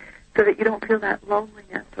something so that you don't feel that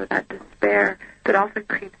loneliness or that despair that often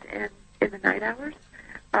creeps in the night hours,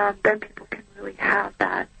 then people can really have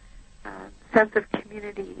that sense of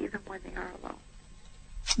community even when they are alone.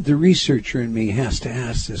 The researcher in me has to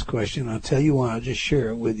ask this question. I'll tell you why. I'll just share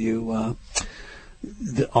it with you.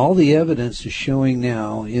 All the evidence is showing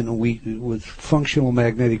now, with functional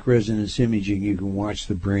magnetic resonance imaging, you can watch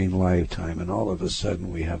the brain lifetime, and all of a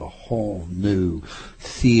sudden we have a whole new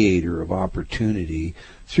theater of opportunity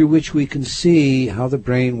through which we can see how the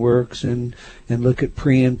brain works and look at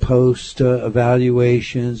pre and post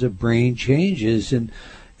evaluations of brain changes and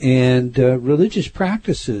religious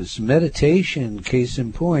practices, meditation, case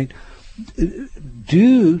in point,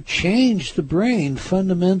 do change the brain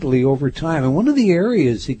fundamentally over time. And one of the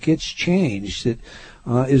areas that gets changed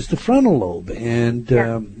is the frontal lobe. And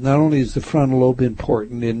not only is the frontal lobe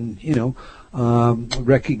important in,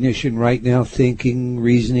 recognition, right now thinking,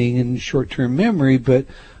 reasoning, and short-term memory, but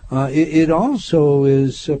it also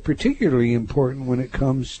is particularly important when it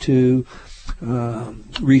comes to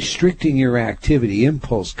restricting your activity,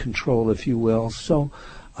 impulse control, if you will. So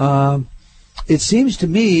it seems to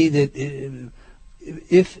me that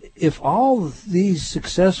if all these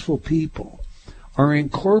successful people are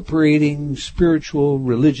incorporating spiritual,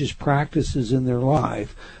 religious practices in their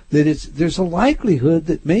life, that there's a likelihood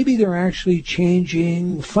that maybe they're actually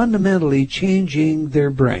fundamentally changing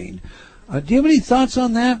their brain. Do you have any thoughts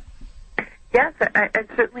on that? Yes, I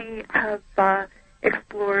certainly have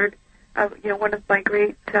explored. One of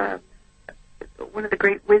the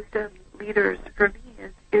great wisdom leaders for me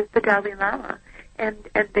is the Dalai Lama, and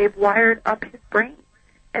they've wired up his brain,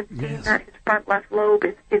 and seeing that his front left lobe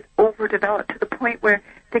is overdeveloped to the point where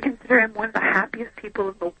they consider him one of the happiest people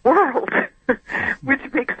in the world, which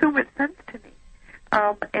makes so much sense to me.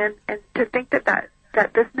 And to think that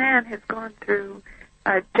this man has gone through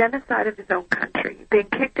genocide of his own country, being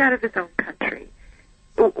kicked out of his own country,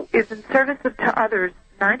 is in service to others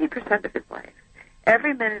 90% of his life.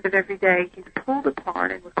 Every minute of every day he's pulled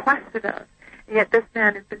upon and requested of. And yet this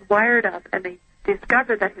man has been wired up, and they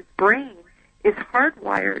discover that his brain is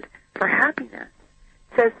hardwired for happiness.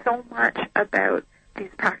 Says so much about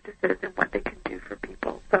these practices and what they can do for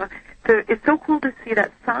people. So it's so cool to see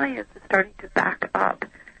that science is starting to back up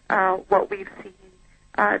what we've seen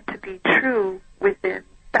to be true within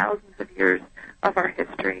thousands of years of our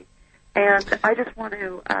history. And I just want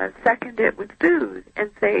to second it with food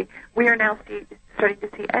and say we are now starting to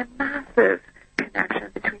see a massive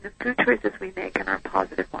connection between the food choices we make and our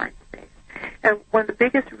positive mind space. And one of the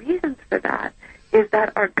biggest reasons for that is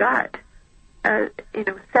that our gut,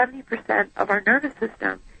 70% of our nervous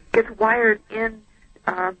system gets wired in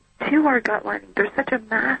to our gut lining. There's such a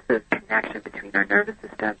massive connection between our nervous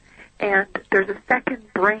system, and there's a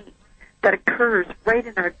second brain that occurs right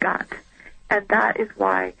in our gut. And that is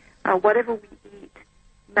why whatever we eat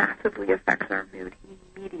massively affects our mood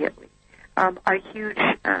immediately. A huge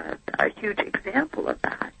example of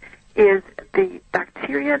that is the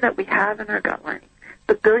bacteria that we have in our gut lining.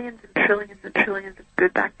 The billions and trillions of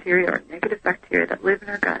good bacteria or negative bacteria that live in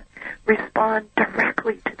our gut respond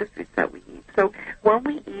directly to the foods that we eat. So when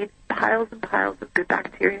we eat piles and piles of good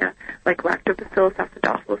bacteria like Lactobacillus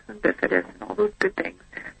acidophilus and bifidus and all those good things,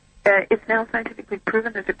 it's now scientifically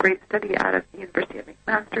proven. There's a great study out of the University of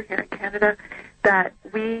McMaster here in Canada that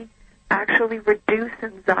we actually reduce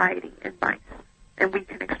anxiety in mice. And we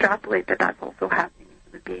can extrapolate that that's also happening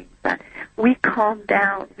in human beings, that we calm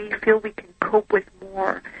down, we feel we can cope with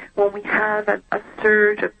more when we have a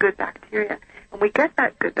surge of good bacteria. And we get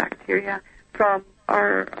that good bacteria from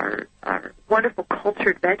our wonderful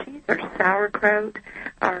cultured veggies, our sauerkraut,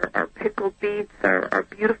 our pickled beets, our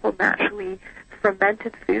beautiful naturally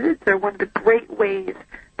fermented foods. They're one of the great ways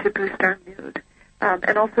to boost our mood.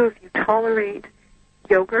 And also if you tolerate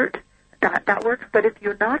yogurt, that works. But if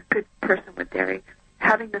you're not a good person with dairy,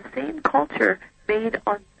 having the same culture made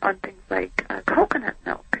on things like coconut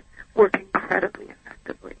milk work incredibly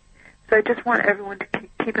effectively. So I just want everyone to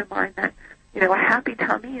keep in mind that, a happy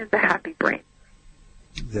tummy is a happy brain.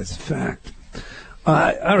 That's a fact.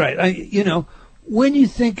 All right. When you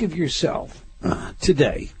think of yourself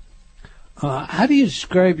today, how do you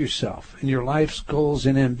describe yourself and your life's goals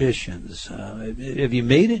and ambitions? Have you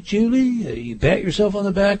made it, Julie? You pat yourself on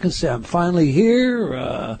the back and say, I'm finally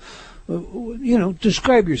here?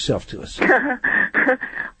 Describe yourself to us.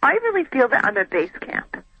 I really feel that I'm at base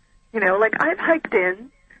camp. I've hiked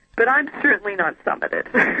in, but I'm certainly not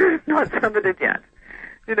summited. Not summited yet.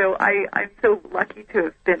 I'm so lucky to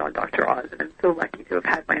have been on Dr. Oz, and I'm so lucky to have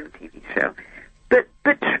had my own TV show. But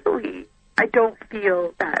truly, I don't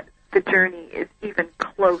feel that the journey is even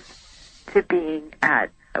close to being at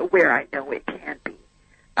where I know it can be.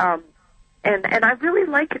 And I really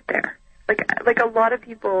like it there. Like a lot of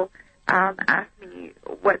people ask me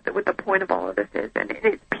what the point of all of this is, and it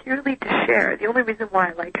is purely to share. The only reason why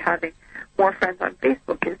I like having more friends on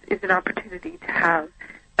Facebook is an opportunity to have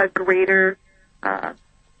a greater,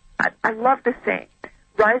 I love the saying,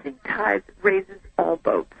 rising tides raises all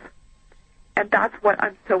boats. And that's what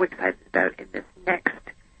I'm so excited about in this next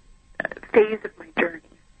phase of my journey,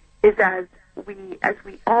 is as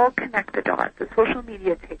we all connect the dots, as social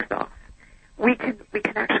media takes off, we can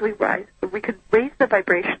actually raise the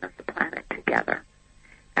vibration of the planet together.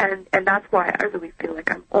 And that's why I really feel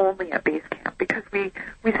like I'm only at base camp, because we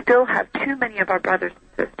still have too many of our brothers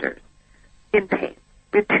and sisters in pain.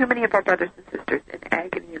 We have too many of our brothers and sisters in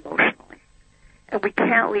agony emotionally. And we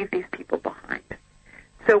can't leave these people behind.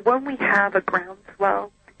 So when we have a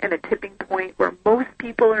groundswell and a tipping point where most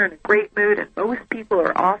people are in a great mood and most people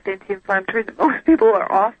are off anti-inflammatories and most people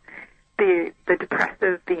are off the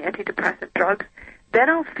antidepressant drugs, then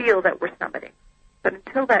I'll feel that we're summiting. But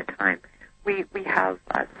until that time, we have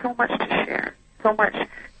so much to share, so much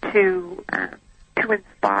to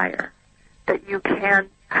inspire that you can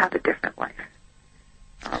have a different life.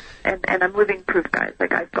 And I'm living proof, guys.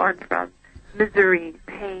 Like, I've gone from misery,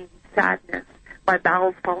 pain, sadness, my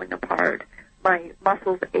bowels falling apart, my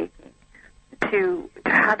muscles aching, to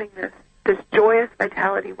having this joyous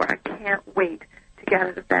vitality where I can't wait to get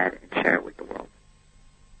out of bed and share it with the world.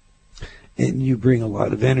 And you bring a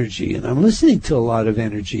lot of energy, and I'm listening to a lot of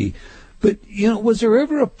energy But, was there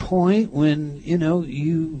ever a point when,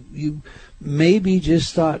 you maybe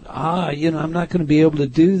just thought, I'm not going to be able to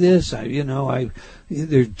do this.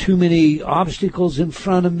 There are too many obstacles in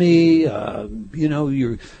front of me.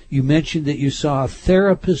 You mentioned that you saw a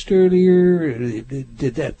therapist earlier.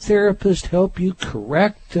 Did that therapist help you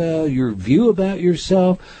correct your view about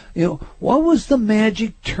yourself? What was the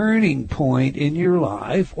magic turning point in your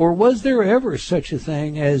life, or was there ever such a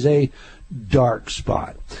thing as a dark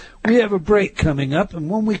spot? We have a break coming up, and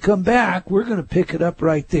when we come back, we're going to pick it up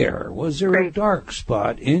right there. Was there a dark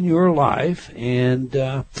spot in your life, and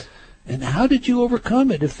how did you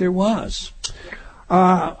overcome it, if there was?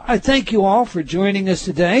 I thank you all for joining us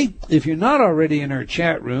today. If you're not already in our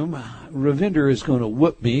chat room, Ravinder is going to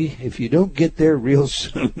whoop me if you don't get there real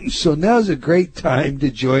soon. So now's a great time to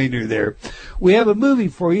join her there. We have a movie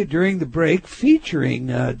for you during the break featuring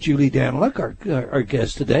Julie Daniluk, our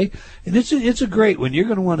guest today, and it's a great one. You're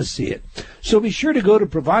going to want to see it. So be sure to go to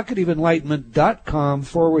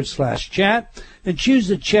provocativeenlightenment.com/chat and choose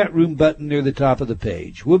the chat room button near the top of the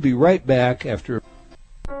page. We'll be right back after.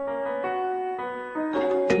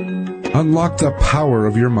 Unlock the power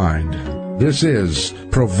of your mind. This is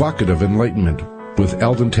Provocative Enlightenment with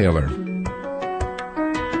Eldon Taylor.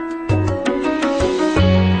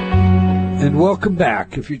 And welcome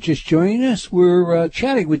back. If you're just joining us, we're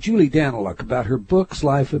chatting with Julie Daniluk about her books,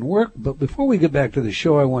 life, and work. But before we get back to the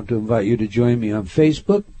show, I want to invite you to join me on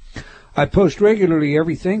Facebook. I post regularly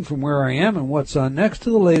everything from where I am and what's on next to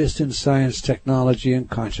the latest in science, technology, and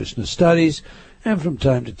consciousness studies, and from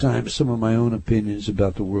time to time, some of my own opinions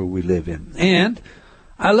about the world we live in. And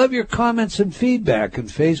I love your comments and feedback, and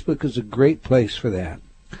Facebook is a great place for that.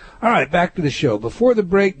 All right, back to the show. Before the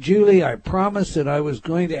break, Julie, I promised that I was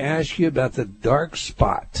going to ask you about the dark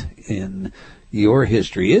spot in your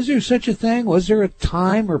history. Is there such a thing? Was there a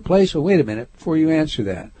time or place? Oh, wait a minute, before you answer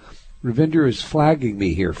that. Ravinder is flagging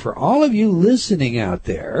me here. For all of you listening out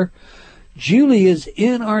there, Julie is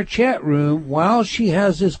in our chat room while she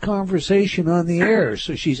has this conversation on the air.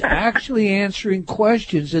 So she's actually answering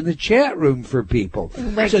questions in the chat room for people.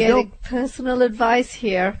 We're getting personal advice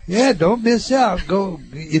here. Yeah, don't miss out. Go,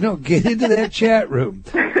 get into that chat room.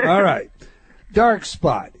 All right. Dark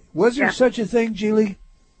spot. Was there such a thing, Julie?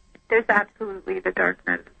 There's absolutely the dark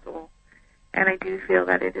night of the soul. And I do feel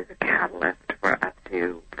that it is a catalyst for us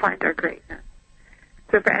to find our greatness.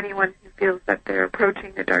 So for anyone who feels that they're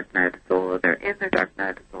approaching the dark night of the soul, or they're in the dark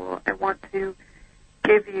night of the soul, I want to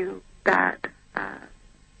give you that,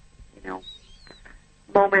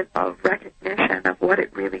 moment of recognition of what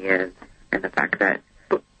it really is, and the fact that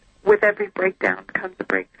with every breakdown comes a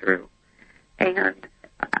breakthrough. And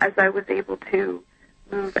as I was able to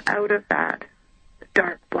move out of that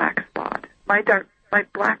dark black spot, my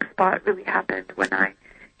black spot really happened when I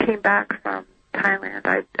came back from Thailand.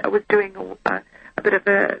 I was doing a bit of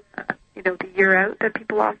the year out that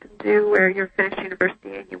people often do, where you're finished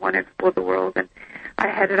university and you want to explore the world. And I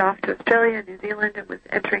headed off to Australia and New Zealand and was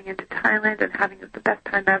entering into Thailand and having the best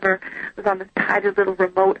time ever. I was on this tiny little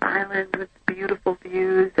remote island with beautiful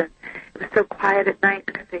views, and it was so quiet at night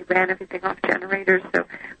because they ran everything off generators. So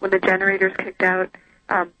when the generators kicked out,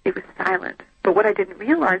 it was silent. But what I didn't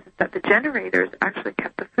realize is that the generators actually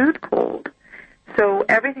kept the food cold. So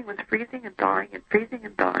everything was freezing and thawing and freezing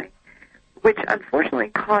and thawing, which unfortunately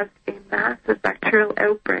caused a massive bacterial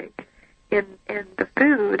outbreak in the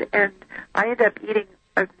food. And I ended up eating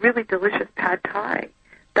a really delicious pad thai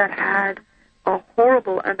that had a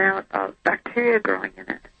horrible amount of bacteria growing in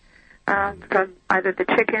it, from either the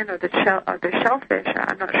chicken or the shellfish.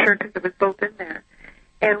 I'm not sure because it was both in there.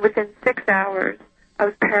 And within 6 hours, I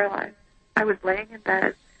was paralyzed. I was laying in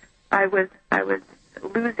bed. I was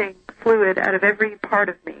losing fluid out of every part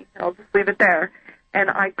of me. I'll just leave it there. And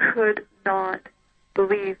I could not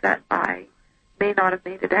believe that I may not have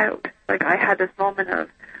made it out. Like, I had this moment of,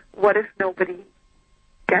 what if nobody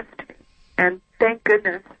gets to me? And thank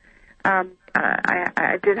goodness, I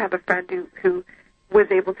did have a friend who was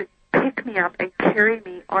able to pick me up and carry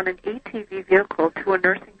me on an ATV vehicle to a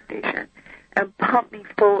nursing station and pump me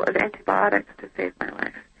full of antibiotics to save my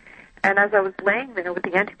life. And as I was laying there with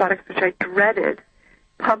the antibiotics, which I dreaded,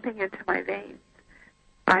 pumping into my veins,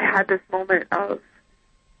 I had this moment of,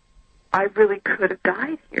 I really could have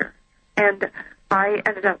died here. And I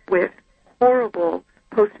ended up with horrible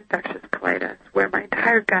post-infectious colitis, where my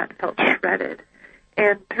entire gut felt shredded.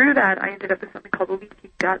 And through that, I ended up with something called leaky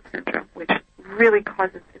gut syndrome, which really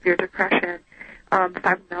causes severe depression,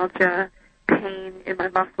 fibromyalgia, pain in my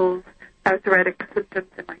muscles, arthritic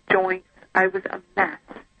symptoms in my joints. I was a mess.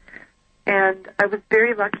 And I was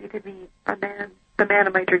very lucky to meet the man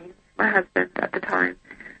of my dreams, my husband at the time,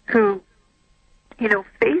 who,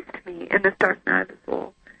 faced me in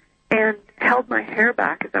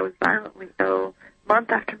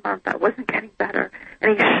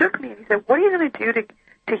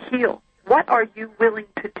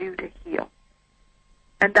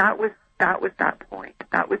And that was that point.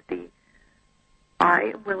 That was the,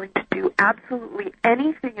 I am willing to do absolutely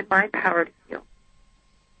anything in my power to heal.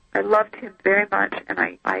 I loved him very much, and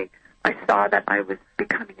I saw that I was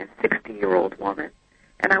becoming a 60-year-old woman,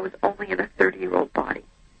 and I was only in a 30-year-old body.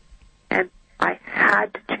 And I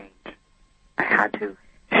had to change. I had to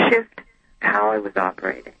shift how I was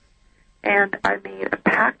operating. And I made a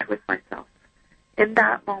pact with myself in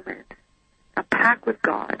that moment, a pact with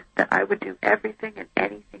God, that I would do everything and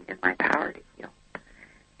anything in my power to heal.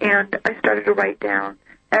 And I started to write down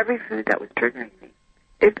every food that was triggering me.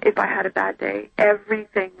 If I had a bad day,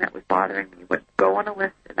 everything that was bothering me would go on a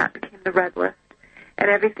list, and that became the red list.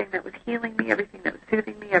 And everything that was healing me, everything that was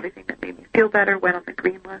soothing me, everything that made me feel better went on the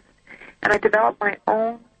green list. And I developed my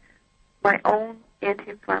own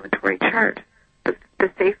anti-inflammatory chart.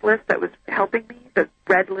 The safe list that was helping me, the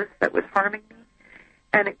red list that was harming me.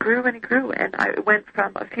 And it grew and it grew. And I went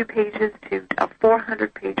from a few pages to a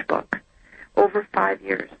 400-page book over 5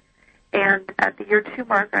 years. And at the year 2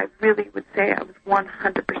 mark, I really would say I was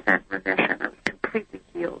 100% remission. I was completely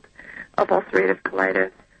healed of ulcerative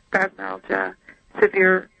colitis, fibromyalgia,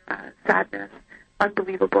 severe sadness,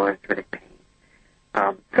 unbelievable arthritic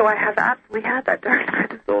pain. So I have absolutely had that dark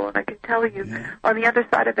side of the soul, and I can tell you, on the other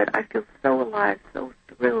side of it, I feel so alive, so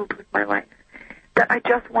thrilled with my life, that I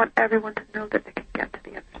just want everyone to know that they can get to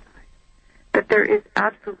the other side, that there is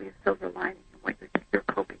absolutely a silver lining in what you're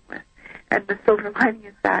coping with. And the silver lining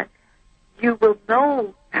is that you will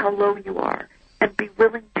know how low you are and be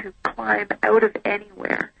willing to climb out of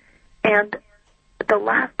anywhere. And the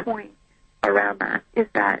last point around that is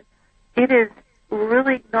that it is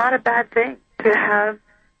really not a bad thing to have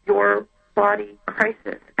your body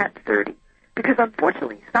crisis at 30. Because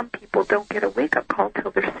unfortunately, some people don't get a wake-up call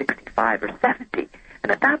till they're 65 or 70.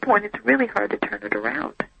 And at that point, it's really hard to turn it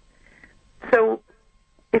around. So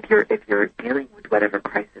if you're dealing with whatever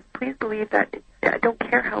crisis, please believe that I don't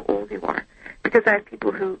care how old you are. Because I have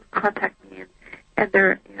people who contact me and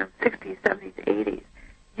they're 60s, 70s, 80s.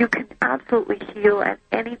 You can absolutely heal at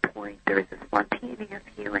any point. There is a spontaneous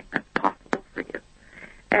healing that's possible for you.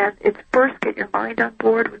 And it's first get your mind on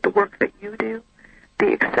board with the work that you do,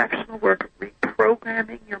 the exceptional work of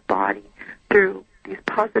reprogramming your body through these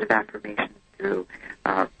positive affirmations, through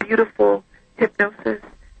beautiful hypnosis.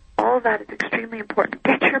 All of that is extremely important.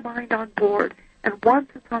 Get your mind on board, and once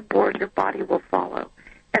it's on board, your body will follow.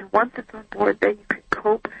 And once it's on board, then you can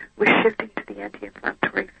cope with shifting to the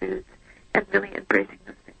anti-inflammatory foods and really embracing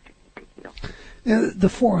those things you need to heal. Now, the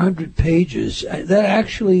 400 pages, that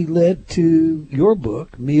actually led to your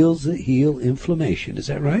book, Meals That Heal Inflammation. Is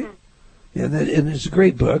that right? Mm-hmm. And it's a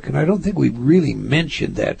great book, and I don't think we really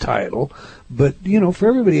mentioned that title. But, for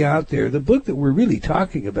everybody out there, the book that we're really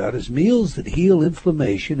talking about is Meals That Heal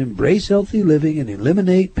Inflammation, Embrace Healthy Living and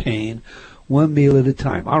Eliminate Pain, One Meal at a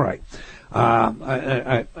Time. All right.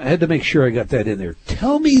 I had to make sure I got that in there.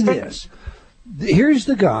 Tell me this. Here's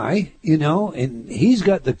the guy, and he's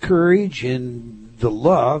got the courage and the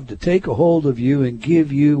love to take a hold of you and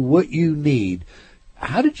give you what you need.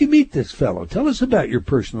 How did you meet this fellow? Tell us about your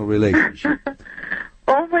personal relationship.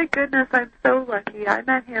 Oh, my goodness, I'm so lucky. I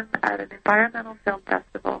met him at an environmental film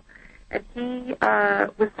festival, and he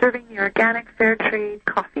was serving the organic fair trade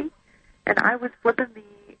coffee, and I was flipping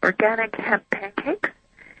the organic hemp pancakes.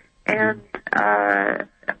 And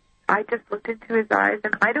I just looked into his eyes,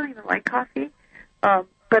 and I don't even like coffee,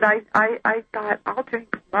 but I thought, I'll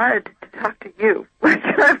drink mud to talk to you.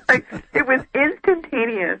 It was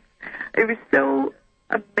instantaneous. It was so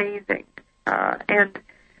amazing. And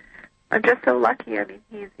I'm just so lucky. I mean,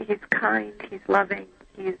 he's kind, he's loving,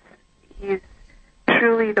 he's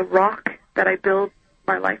truly the rock that I build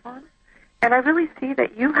my life on. And I really see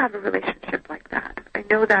that you have a relationship like that. I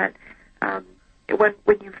know that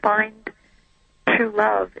when you find true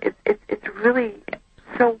love, it's really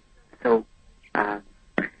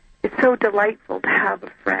it's so delightful to have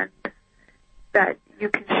a friend that you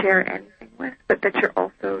can share anything with, but that you're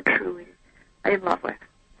also truly in love with.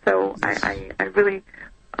 So I really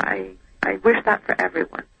wish that for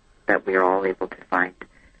everyone, that we are all able to find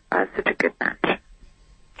such a good match.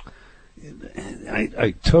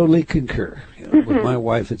 I totally concur. With my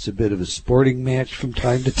wife, it's a bit of a sporting match from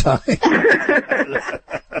time to time.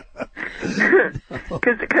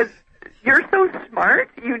 Because you're so smart,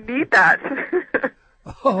 you need that.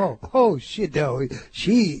 Oh, shit, no.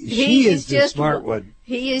 She is the smart one.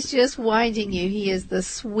 He is just winding you. He is the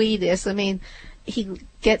sweetest. I mean, he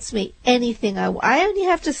gets me anything I only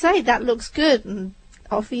have to say, that looks good, and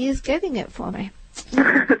off he is getting it for me.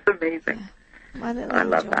 It's amazing. My little I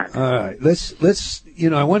love angel. that. All right, let's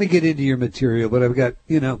I want to get into your material, but I've got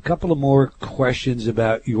a couple of more questions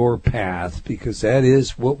about your path, because that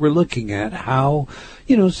is what we're looking at. How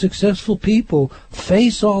successful people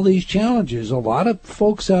face all these challenges. A lot of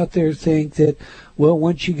folks out there think that, well,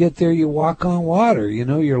 once you get there, you walk on water.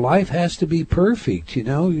 Your life has to be perfect.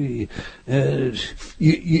 You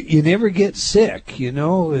never get sick. And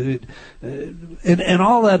all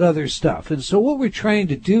that other stuff. And so what we're trying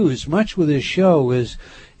to do, as much with this show, is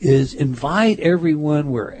invite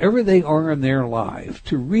everyone, wherever they are in their life,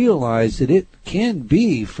 to realize that it can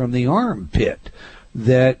be from the armpit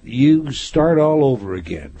that you start all over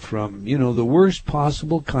again, from the worst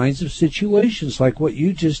possible kinds of situations like what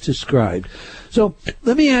you just described. So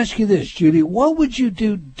let me ask you this, Judy: what would you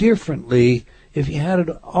do differently if you had it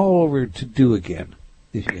all over to do again?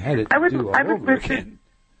 If you had it to do all over again.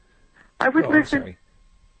 I would listen. Sorry.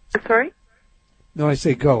 Sorry? No, I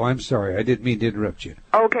say go. I'm sorry. I didn't mean to interrupt you.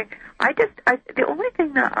 Okay. The only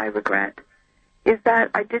thing that I regret is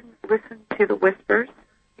that I didn't listen to the whispers.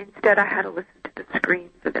 Instead, I had to listen to the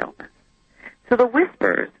screams of illness. So the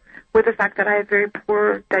whispers were the fact that I have very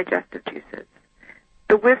poor digestive juices.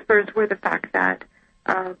 The whispers were the fact that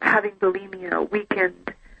having bulimia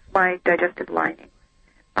weakened my digestive lining.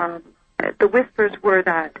 The whispers were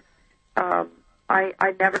that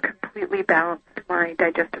I never completely balanced my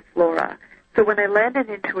digestive flora. So when I landed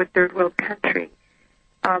into a third world country,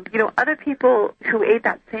 other people who ate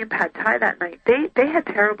that same pad thai that night, they had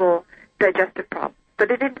terrible digestive problems, but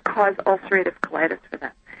it didn't cause ulcerative colitis for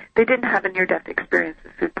them. They didn't have a near-death experience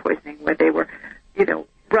with food poisoning where they were,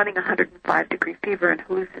 running 105-degree fever and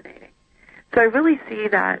hallucinating. So I really see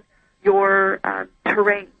that your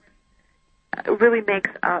terrain really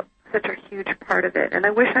makes up such a huge part of it. And I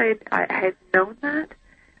wish I had known that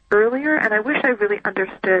earlier, and I wish I really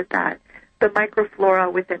understood that the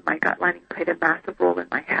microflora within my gut lining played a massive role in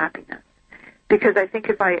my happiness. Because I think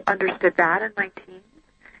if I understood that in my teens,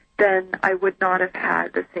 then I would not have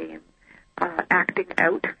had the same acting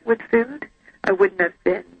out with food. I wouldn't have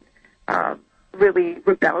been really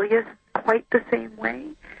rebellious quite the same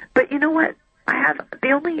way. But you know what? I have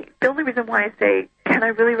the only reason why I say, can I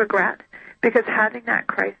really regret? Because having that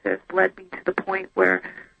crisis led me to the point where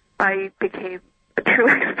I became a true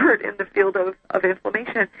expert in the field of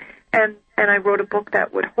inflammation, and I wrote a book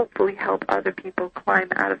that would hopefully help other people climb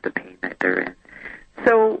out of the pain that they're in.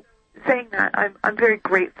 So saying that, I'm very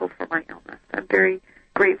grateful for my illness. I'm very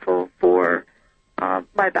grateful for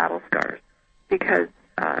my battle scars, because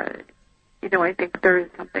I think there is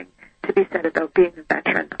something to be said about being a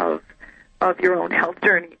veteran of your own health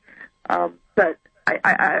journey. But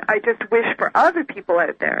I just wish for other people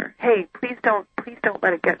out there, hey, please don't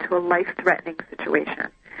let it get to a life-threatening situation.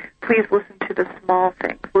 Please listen to the small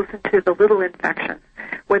things. Listen to the little infections,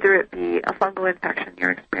 whether it be a fungal infection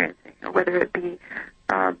you're experiencing, or whether it be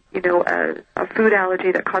a food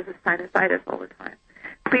allergy that causes sinusitis all the time.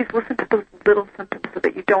 Please listen to those little symptoms so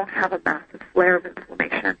that you don't have a massive flare of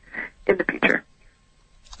inflammation in the future.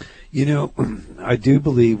 I do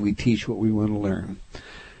believe we teach what we want to learn.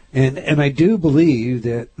 And I do believe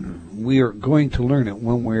that we are going to learn it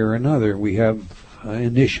one way or another. We have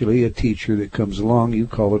initially a teacher that comes along, you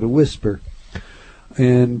call it a whisper.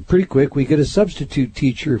 And pretty quick we get a substitute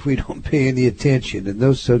teacher if we don't pay any attention. And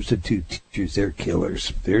those substitute teachers, they're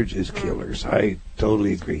killers. They're just killers. I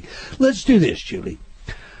totally agree. Let's do this, Julie.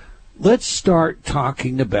 Let's start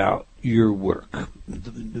talking about your work,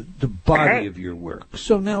 the body of your work.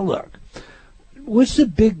 So now look, what's the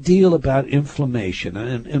big deal about inflammation,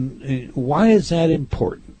 and why is that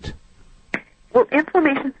important? Well,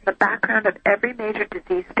 inflammation is in the background of every major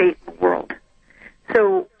disease state in the world.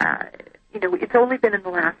 So, it's only been in the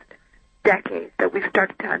last decade that we've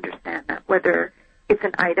started to understand that, whether it's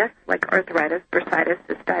an itis, like arthritis, bursitis,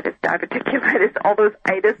 cystitis, diverticulitis, all those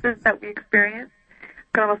itises that we experience.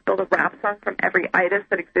 I can almost build a rap song from every itis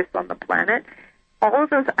that exists on the planet. All of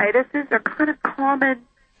those itises are kind of common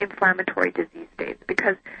inflammatory disease states,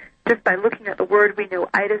 because just by looking at the word, we know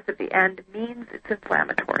itis at the end means it's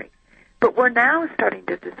inflammatory. But we're now starting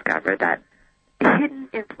to discover that hidden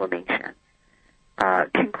inflammation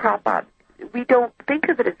can crop up. We don't think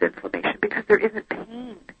of it as inflammation because there isn't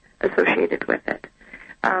pain associated with it.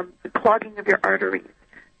 The clogging of your arteries,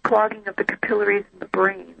 clogging of the capillaries in the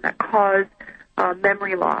brain that cause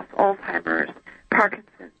memory loss, Alzheimer's,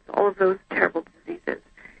 Parkinson's, all of those terrible diseases.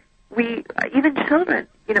 Even children,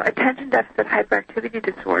 attention deficit hyperactivity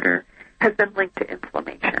disorder has been linked to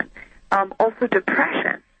inflammation. Also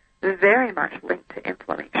depression, very much linked to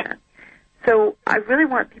inflammation. So I really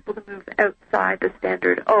want people to move outside the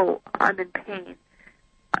standard, oh, I'm in pain.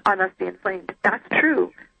 on us be inflamed. That's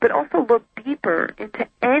true, but also look deeper into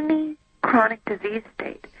any chronic disease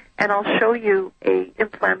state, and I'll show you a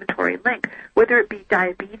inflammatory link. Whether it be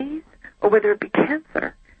diabetes or whether it be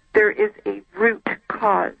cancer, there is a root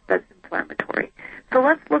cause that's inflammatory. So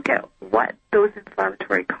let's look at what those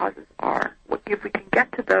inflammatory causes are. If we can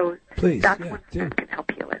get to those, please, that's when food can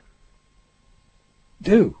help heal it.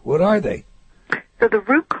 What are they? So the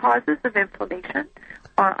root causes of inflammation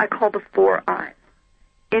are, I call the 4 I's.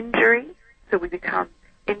 Injury, so we become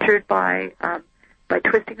injured by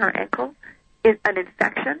twisting our ankle. An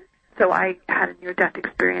infection, so I had a near-death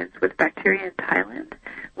experience with bacteria in Thailand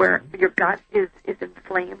where your gut is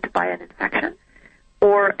inflamed by an infection.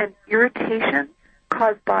 Or an irritation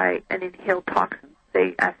caused by an inhaled toxin,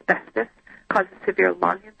 say asbestos, causes severe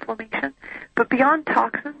lung inflammation. But beyond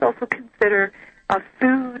toxins, also consider a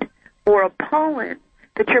food or a pollen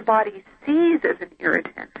that your body sees as an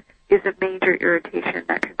irritant is a major irritation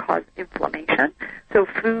that can cause inflammation. So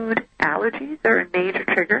food allergies are a major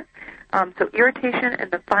trigger. So irritation,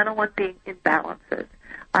 and the final one being imbalances,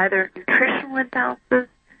 either nutritional imbalances,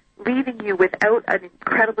 leaving you without an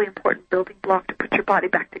incredibly important building block to put your body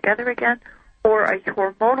back together again, or a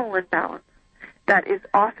hormonal imbalance that is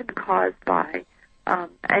often caused by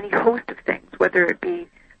any host of things, whether it be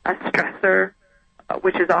a stressor,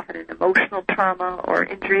 which is often an emotional trauma or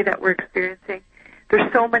injury that we're experiencing.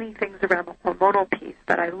 There's so many things around the hormonal piece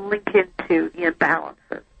that I link into the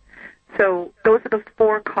imbalances. So those are the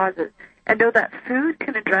 4 causes. And know that food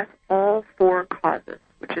can address all 4 causes,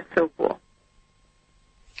 which is so cool.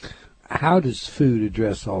 How does food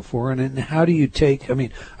address all 4? And how do you take,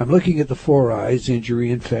 I'm looking at the 4 I's,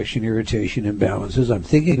 injury, infection, irritation, imbalances. I'm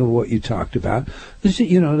thinking of what you talked about.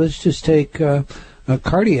 Let's just take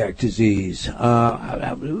cardiac disease.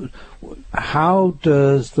 How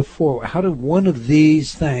do one of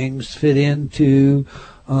these things fit into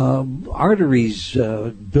arteries,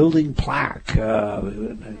 building plaque?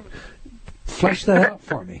 Flesh that out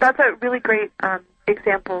for me. That's a really great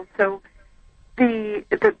example. So the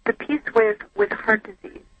piece with heart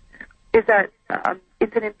disease is that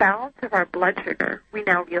it's an imbalance of our blood sugar, we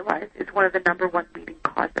now realize, is one of the number 1 leading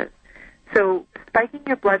causes. So spiking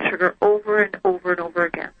your blood sugar over and over and over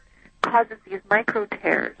again causes these micro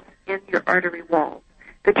tears in your artery walls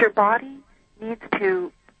that your body needs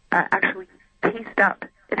to actually paste up.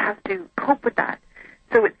 It has to cope with that.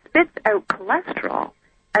 So it spits out cholesterol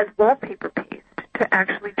as wallpaper paste to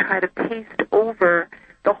actually try to paste over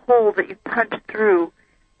the hole that you punch through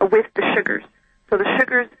with the sugars. So the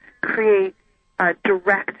sugars create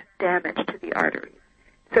direct damage to the arteries.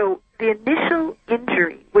 So the initial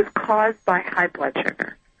injury was caused by high blood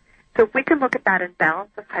sugar. So if we can look at that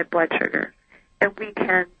imbalance of high blood sugar and we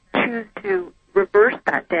can choose to reverse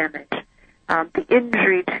that damage, the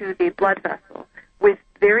injury to the blood vessel with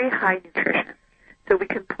very high nutrition. So we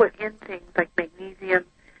can put in things like magnesium,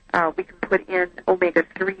 we can put in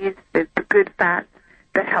omega-3s, the good fats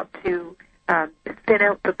that help to thin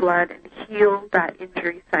out the blood and heal that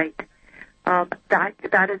injury site.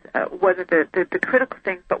 That is one of the critical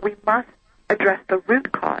things, but we must address the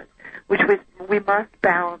root cause, which was we must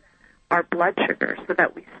balance our blood sugar so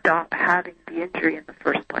that we stop having the injury in the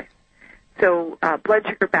first place. So blood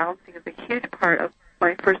sugar balancing is a huge part of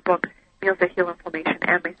my first book, Meals That Heal Inflammation,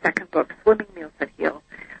 and my second book, Slimming Meals That Heal.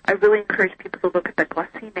 I really encourage people to look at the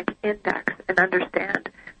glycemic index and understand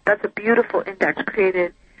that's a beautiful index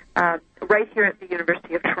created right here at the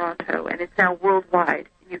University of Toronto, and it's now worldwide.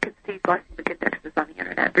 You can see glycemic indexes on the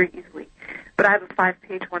internet very easily. But I have a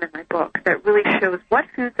 5-page one in my book that really shows what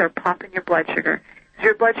foods are popping your blood sugar. If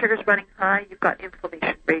your blood sugar is running high, you've got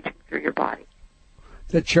inflammation raging through your body.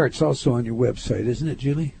 That chart's also on your website, isn't it,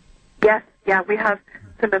 Julie? Yes, yeah, we have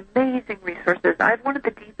some amazing resources. I have one of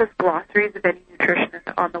the deepest glossaries of any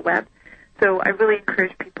nutritionist on the web, so I really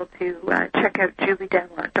encourage people to check out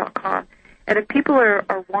juliedaniluk.com. And if people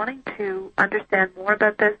are wanting to understand more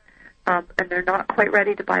about this and they're not quite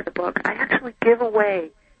ready to buy the book, I actually give away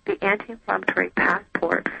the anti-inflammatory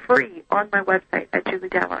passport free on my website at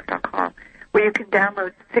juliedaniluk.com, where you can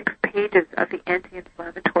download 6 pages of the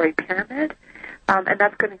anti-inflammatory pyramid, and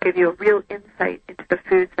that's going to give you a real insight into the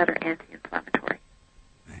foods that are anti-inflammatory.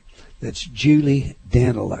 That's Julie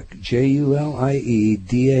Daniluk,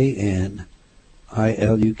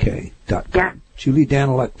 JulieDaniluk.com. Yeah.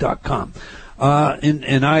 JulieDaniluk.com.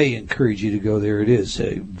 And I encourage you to go there. It is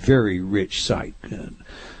a very rich site,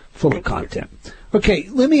 full of content. Okay,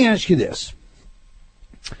 let me ask you this.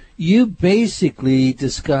 You basically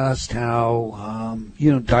discussed how,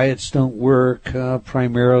 diets don't work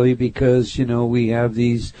primarily because, we have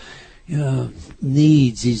these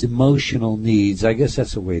needs, these emotional needs. I guess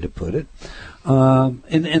that's a way to put it.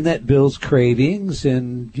 And that builds cravings,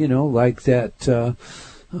 and, like that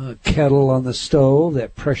kettle on the stove,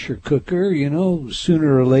 that pressure cooker,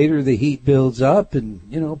 sooner or later the heat builds up, and,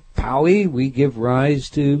 powie, we give rise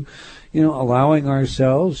to, allowing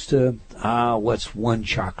ourselves to, what's one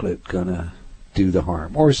chocolate gonna do the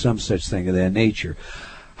harm, or some such thing of that nature.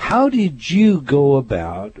 How did you go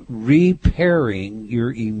about repairing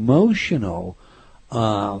your emotional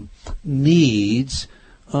needs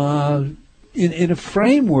in a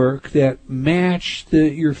framework that matched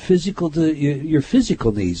your physical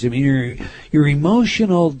needs? I mean, your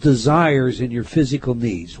emotional desires and your physical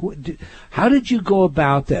needs. How did you go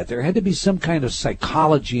about that? There had to be some kind of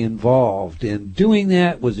psychology involved in doing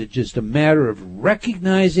that. Was it just a matter of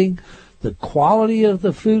recognizing the quality of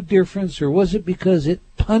the food difference, or was it because it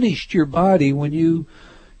punished your body when you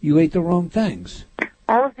ate the wrong things?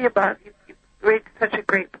 All of the above. You raised such a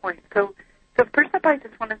great point. So first up, I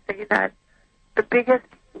just want to say that the biggest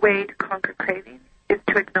way to conquer cravings is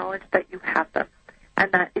to acknowledge that you have them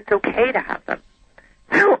and that it's okay to have them.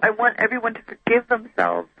 So I want everyone to forgive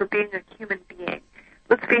themselves for being a human being.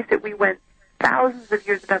 Let's face it, we went thousands of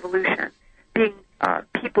years of evolution being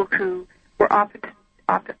people who were opportunistic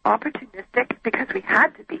because we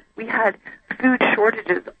had to be. We had food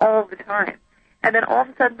shortages all the time. And then all of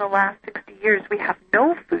a sudden, the last 60 years, we have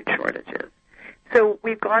no food shortages. So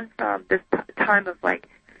we've gone from this time of like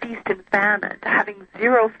feast and famine to having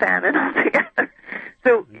zero famine altogether.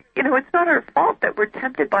 So, it's not our fault that we're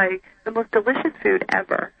tempted by the most delicious food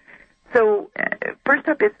ever. So first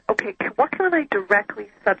up is, okay, what can I directly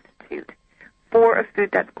substitute for a food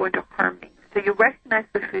that's going to harm me? So you recognize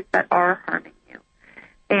the foods that are harming you.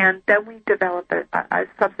 And then we develop a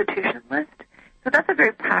substitution list. So that's a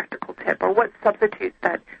very practical tip, or what substitutes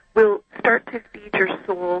that will start to feed your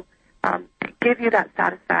soul, give you that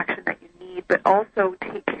satisfaction that you need, but also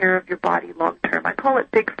take care of your body long term. I call it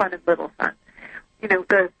big fun and little fun.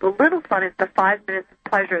 The little fun is the 5 minutes of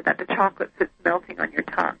pleasure that the chocolate sits melting on your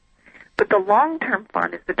tongue. But the long-term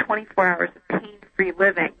fun is the 24 hours of pain-free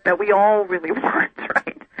living that we all really want,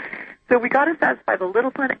 right? So we got to satisfy the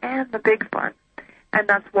little fun and the big fun. And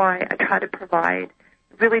that's why I try to provide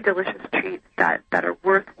really delicious treats that are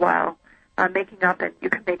worthwhile making up, and you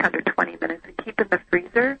can make under 20 minutes and keep in the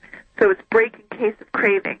freezer. So it's break in case of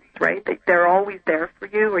cravings, right? They're always there for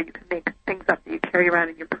you, or you can make things up that you carry around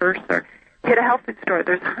in your purse, or hit a health food store.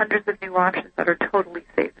 There's hundreds of new options that are totally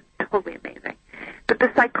safe and totally amazing. But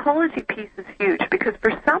the psychology piece is huge, because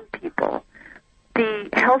for some people, the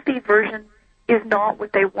healthy version is not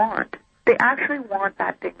what they want. They actually want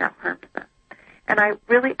that thing that harms them. And I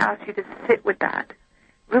really ask you to sit with that.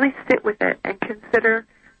 Really sit with it and consider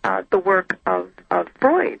the work of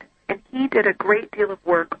Freud. And he did a great deal of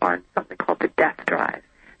work on something called the death drive.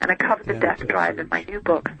 And I cover the death drive in my new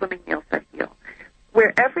book, Slimming Meal Set Heal,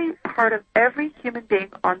 where every part of every human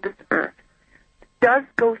being on this earth does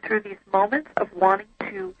go through these moments of wanting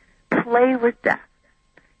to play with death.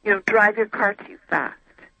 Drive your car too fast,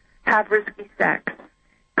 have risky sex,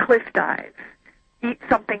 cliff dive, eat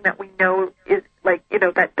something that we know is like,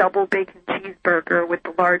 that double bacon cheeseburger with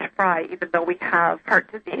the large fry, even though we have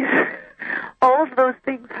heart disease. All of those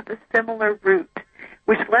things have a similar root,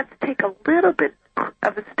 which let's take a little bit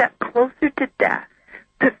of a step closer to death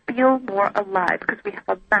to feel more alive, because we have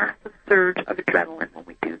a massive surge of adrenaline when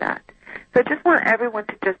we do that. So I just want everyone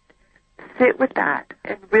to just sit with that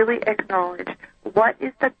and really acknowledge what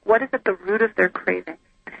is at the root of their craving.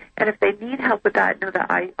 And if they need help with that, know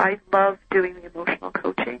that I love doing the emotional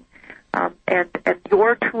coaching. And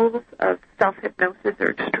your tools of self-hypnosis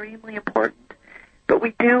are extremely important. But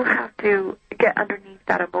we do have to get underneath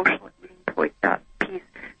that emotional eating piece,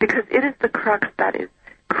 because it is the crux that is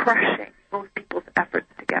crushing most people's efforts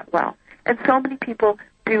to get well. And so many people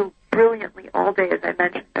do brilliantly all day, as I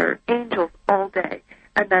mentioned. They're angels all day.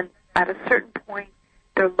 And then at a certain point,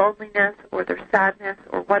 their loneliness or their sadness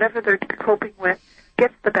or whatever they're coping with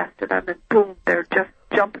gets the best of them, and boom, they're just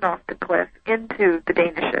jumping off the cliff into the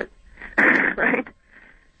Danishes, right?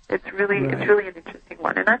 It's really an interesting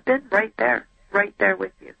one, and I've been right there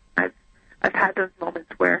with you. I've had those moments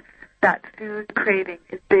where that food craving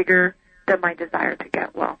is bigger than my desire to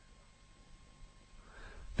get well.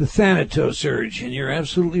 The Thanatos urge, and you're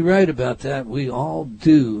absolutely right about that. We all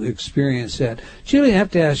do experience that. Julie, I have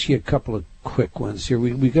to ask you a couple of quick ones here.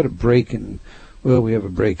 We got a break in. Well, we have a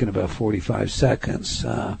break in about 45 seconds.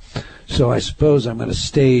 So I suppose I'm going to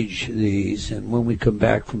stage these, and when we come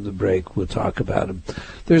back from the break, we'll talk about them.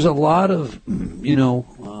 There's a lot of,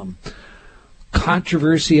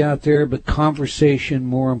 controversy out there, but conversation,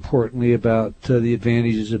 more importantly, about the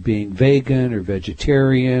advantages of being vegan or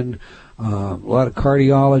vegetarian. A lot of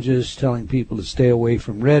cardiologists telling people to stay away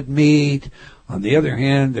from red meat. On the other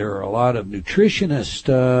hand, there are a lot of nutritionists,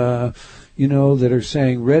 that are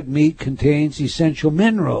saying red meat contains essential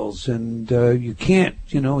minerals, and you can't,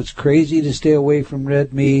 it's crazy to stay away from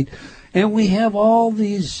red meat. And we have all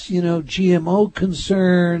these, GMO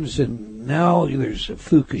concerns, and now there's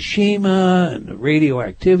Fukushima and the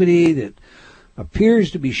radioactivity that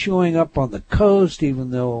appears to be showing up on the coast, even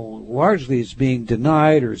though largely it's being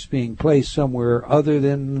denied or it's being placed somewhere other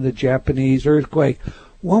than the Japanese earthquake.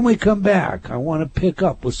 When we come back, I want to pick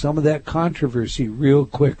up with some of that controversy real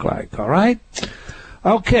quick, all right?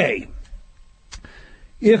 Okay.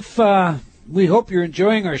 We hope you're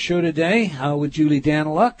enjoying our show today with Julie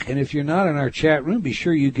Daniluk, and if you're not in our chat room, be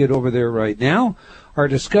sure you get over there right now. Our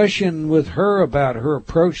discussion with her about her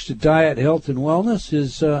approach to diet, health, and wellness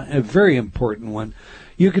is a very important one.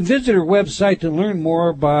 You can visit her website to learn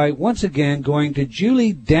more by, once again, going to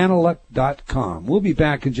juliedaniluk.com. We'll be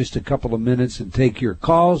back in just a couple of minutes and take your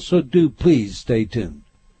calls, so do please stay tuned.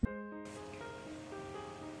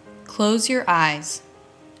 Close your eyes.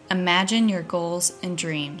 Imagine your goals and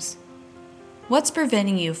dreams. What's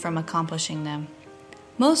preventing you from accomplishing them?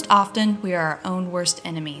 Most often, we are our own worst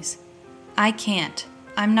enemies. I can't.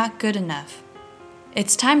 I'm not good enough.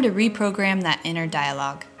 It's time to reprogram that inner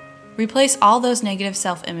dialogue. Replace all those negative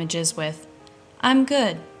self-images with, I'm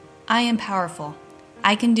good, I am powerful,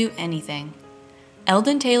 I can do anything.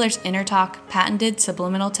 Eldon Taylor's Inner Talk patented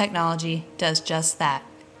subliminal technology does just that.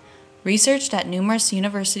 Researched at numerous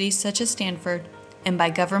universities such as Stanford and by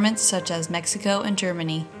governments such as Mexico and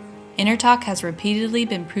Germany, Inner Talk has repeatedly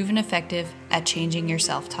been proven effective at changing your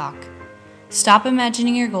self-talk. Stop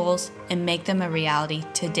imagining your goals and make them a reality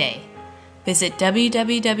today. Visit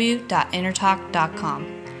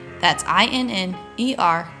www.innertalk.com. That's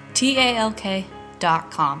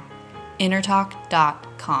INNERTALK.com.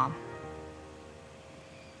 Innertalk.com.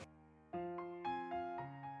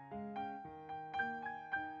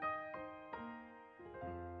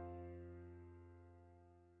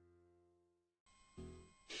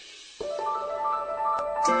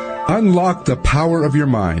 Unlock the power of your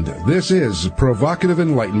mind. This is Provocative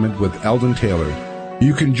Enlightenment with Eldon Taylor.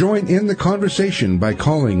 You can join in the conversation by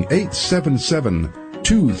calling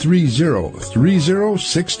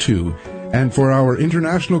 877-230-3062. And for our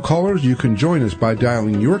international callers, you can join us by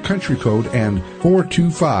dialing your country code and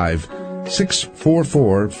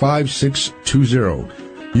 425-644-5620.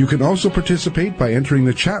 You can also participate by entering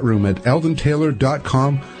the chat room at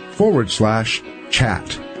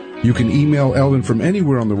eldontaylor.com/chat. You can email Eldon from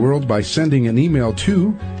anywhere on the world by sending an email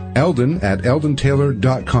to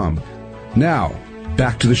eldon@eldontaylor.com. Now,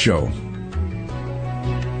 back to the show.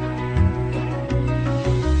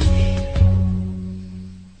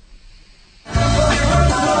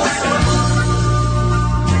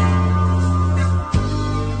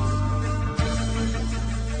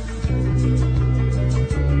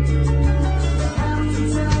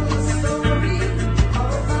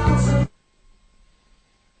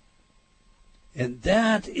 And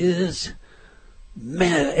that is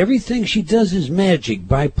Everything She Does Is Magic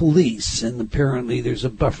by Police, and apparently there's a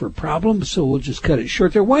buffer problem, so we'll just cut it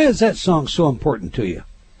short there. Why is that song so important to you?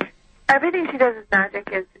 Everything She Does Is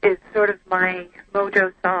Magic is sort of my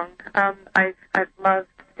mojo song. I've loved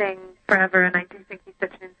Sting forever, and I do think he's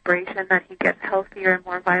such an inspiration that he gets healthier and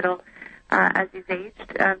more vital as he's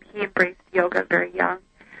aged. He embraced yoga very young,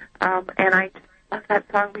 and I just love that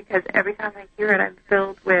song because every time I hear it, I'm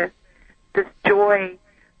filled with this joy,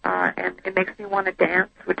 and it makes me want to dance,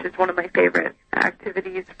 which is one of my favorite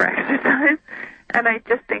activities for exercise. And I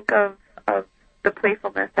just think of the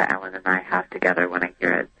playfulness that Alan and I have together when I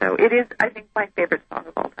hear it. So it is, I think, my favorite song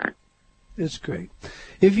of all time. It's great.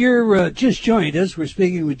 If you're just joined us, we're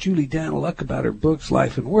speaking with Julie Daniluk about her books,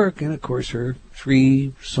 Life and Work, and, of course, her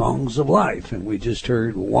 3 songs of life. And we just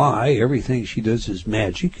heard why Everything She Does Is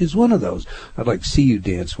Magic is one of those. I'd like to see you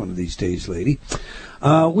dance one of these days, lady.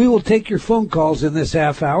 We will take your phone calls in this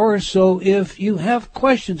half hour, so if you have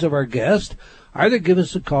questions of our guest, either give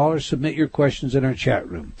us a call or submit your questions in our chat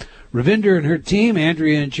room. Ravinder and her team,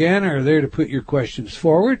 Andrea and Jan, are there to put your questions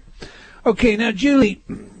forward. Okay, now, Julie,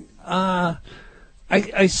 I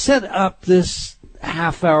set up this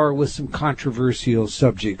half hour with some controversial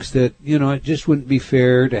subjects that, it just wouldn't be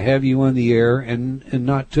fair to have you on the air and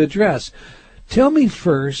not to address. Tell me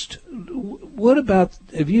first, what about,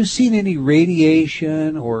 have you seen any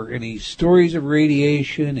radiation or any stories of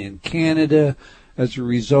radiation in Canada as a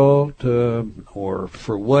result, or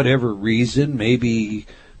for whatever reason, maybe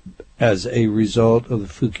as a result of the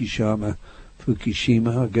Fukushima,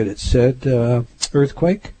 I'll get it said,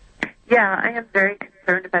 earthquake? Yeah, I am very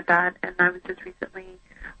concerned about that, and I was just recently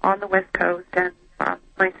on the West Coast, and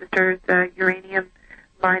my sister is a uranium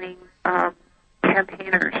mining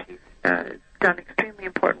campaigner. She's done extremely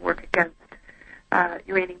important work against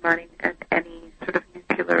uranium mining and any sort of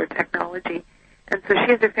nuclear technology. And so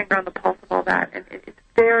she has her finger on the pulse of all that, and it's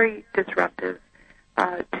very disruptive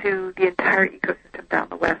to the entire ecosystem down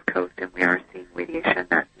the West Coast, and we are seeing radiation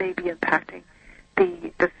that may be impacting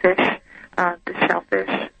the fish, the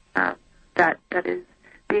shellfish that is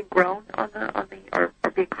being grown or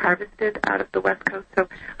being harvested out of the West Coast. So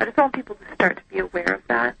I just want people to start to be aware of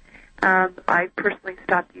that. I personally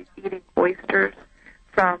stopped eating oysters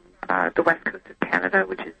from the West Coast of Canada,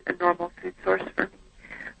 which is a normal food source for me.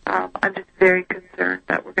 I'm just very concerned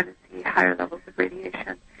that we're going to see higher levels of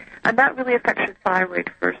radiation. And that really affects your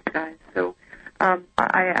thyroid first, guys. So I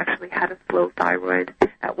actually had a slow thyroid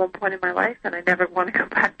at one point in my life, and I never want to go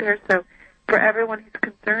back there. So for everyone who's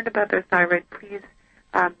concerned about their thyroid, please,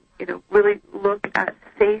 really look at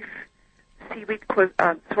safe seaweed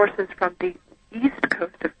sources from the east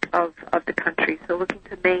coast of the country. So looking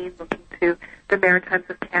to Maine, looking to the Maritimes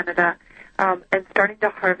of Canada, and starting to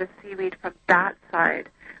harvest seaweed from that side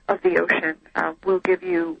of the ocean will give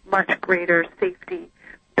you much greater safety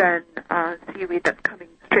than seaweed that's coming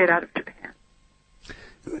straight out of Japan.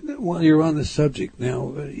 While you're on the subject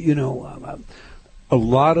now, a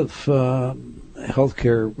lot of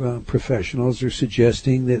healthcare professionals are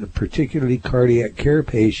suggesting that particularly cardiac care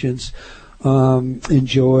patients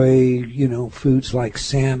enjoy, foods like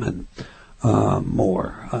salmon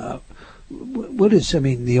more. What is,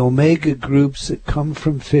 the omega groups that come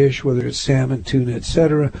from fish, whether it's salmon, tuna,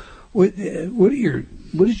 etc. What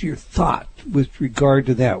is your thought with regard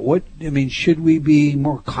to that? Should we be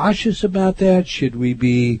more cautious about that? Should we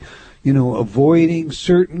be, avoiding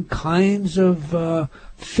certain kinds of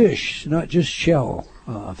fish, not just shell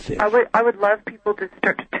fish? I would love people to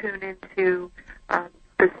start to tune into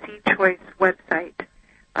the Sea Choice website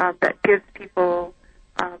that gives people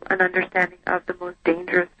an understanding of the most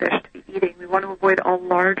dangerous fish to be eating. We want to avoid all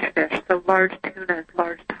large fish, so large tunas,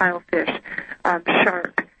 large tilefish,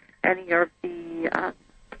 shark, any of the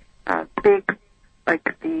big,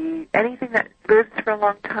 anything that lives for a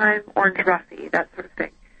long time, orange roughy, that sort of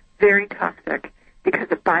thing. Very toxic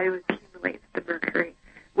because it bioaccumulates the mercury.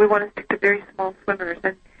 We want to stick to very small swimmers,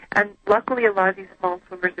 and luckily a lot of these small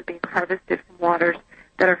swimmers are being harvested from waters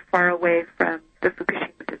that are far away from the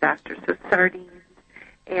Fukushima disaster. So sardines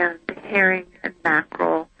and herring and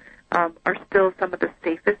mackerel are still some of the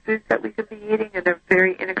safest foods that we could be eating, and they're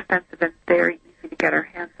very inexpensive and very easy to get our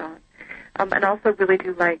hands on. And also really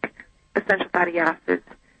do like essential fatty acids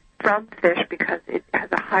from fish because it has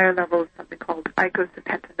a higher level of something called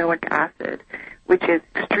eicosapentaenoic acid, which is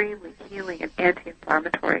extremely healing and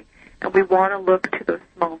anti-inflammatory. And we want to look to those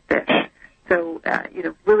small fish. So,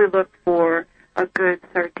 really look for a good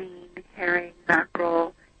sardine, herring,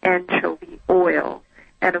 mackerel, anchovy oil,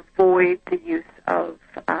 and avoid the use of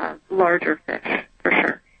larger fish, for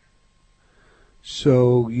sure.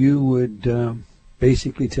 So you would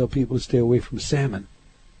basically tell people to stay away from salmon?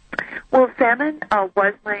 Well, salmon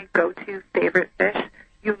was my go-to favorite fish.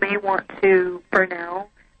 You may want to, for now,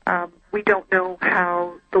 we don't know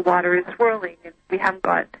how the water is swirling, and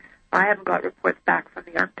I haven't got reports back from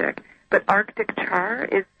the Arctic, but Arctic char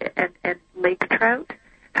and lake trout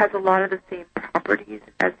has a lot of the same properties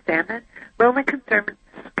as salmon. My only concern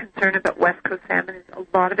about West Coast salmon is a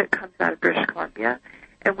lot of it comes out of British Columbia,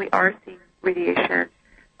 and we are seeing radiation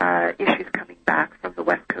issues coming back from the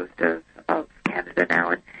West Coast of Canada now,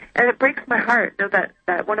 and it breaks my heart. Know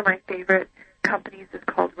that one of my favorite companies is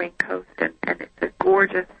called Raincoast, and it's a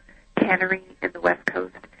gorgeous cannery in the West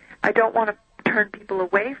Coast. I don't want to turn people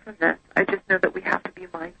away from this. I just know that we have to be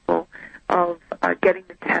mindful of getting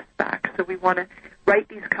the test back. So we want to write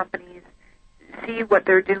these companies, see what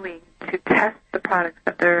they're doing to test the products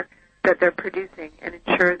that they're producing, and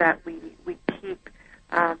ensure that we keep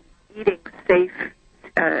eating safe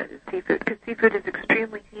seafood, because seafood is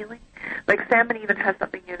extremely healing. Like salmon even has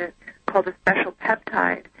something in it called a special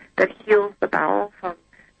peptide that heals the bowel from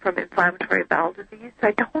inflammatory bowel disease. So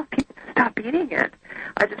I don't want people to stop eating it.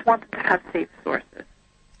 I just want them to have safe sources.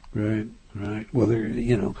 Right.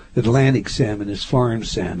 Well, Atlantic salmon is farm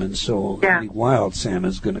salmon, so any wild salmon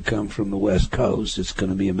is going to come from the West Coast. It's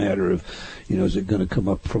going to be a matter of, is it going to come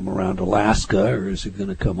up from around Alaska, or is it going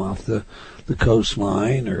to come off the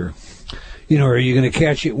coastline, or, are you going to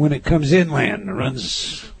catch it when it comes inland and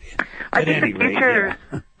runs? I think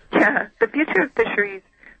the future of fisheries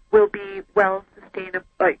will be well-sustained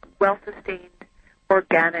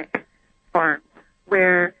organic farms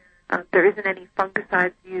where there isn't any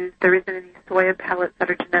fungicides used, there isn't any soya pellets that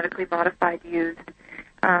are genetically modified used.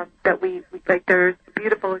 There's a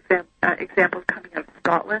beautiful examples coming out of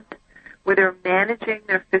Scotland, where they're managing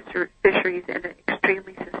their fisheries in an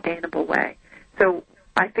extremely sustainable way. So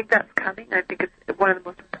I think that's coming. I think it's one of the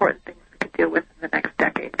most important things we could deal with in the next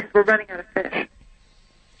decade, because we're running out of fish.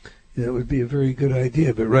 That would be a very good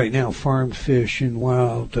idea, but right now, farmed fish and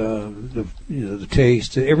wild, the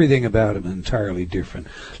taste, everything about them is entirely different.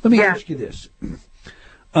 Let me ask you this: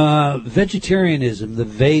 vegetarianism, the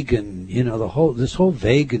vegan, this whole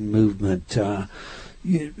vegan movement.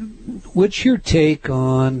 What's your take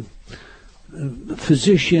on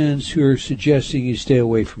physicians who are suggesting you stay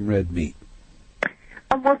away from red meat?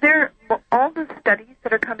 All the studies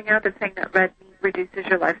that are coming out that saying that red meat reduces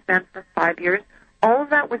your lifespan for 5 years. All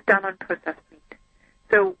of that was done on processed meat.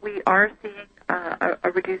 So we are seeing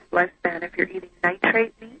a reduced lifespan if you're eating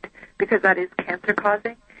nitrate meat, because that is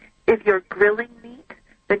cancer-causing. If you're grilling meat,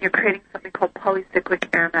 then you're creating something called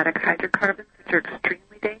polycyclic aromatic hydrocarbons, which are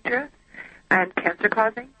extremely dangerous and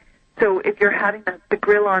cancer-causing. So if you're having the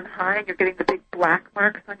grill on high and you're getting the big black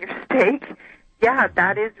marks on your steak, yeah,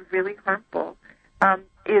 that is really harmful.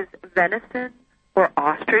 Is venison or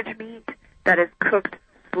ostrich meat that is cooked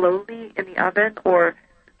slowly in the oven, or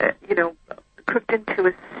cooked into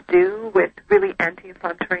a stew with really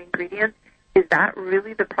anti-inflammatory ingredients, is that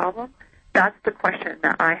really the problem? That's the question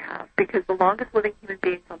that I have, because the longest living human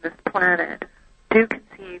beings on this planet do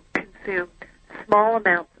consume small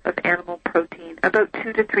amounts of animal protein, about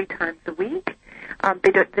 2 to 3 times a week.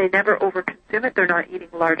 They never overconsume it. They're not eating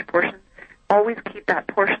large portions. Always keep that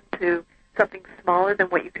portion to something smaller than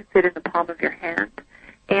what you could fit in the palm of your hand,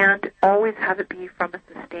 and always have it be from a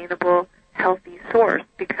sustainable, healthy source,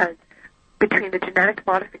 because between the genetic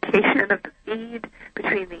modification of the feed,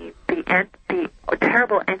 between the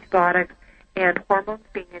terrible antibiotics and hormones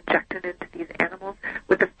being injected into these animals,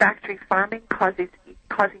 with the factory farming causing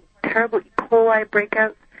terrible E. coli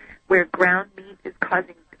breakouts, where ground meat is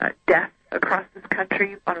causing death across this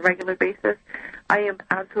country on a regular basis, I am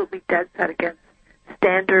absolutely dead set against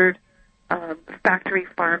standard factory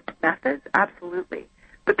farmed methods, absolutely.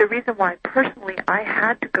 But the reason why personally I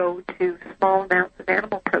had to go to small amounts of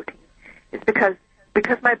animal protein is because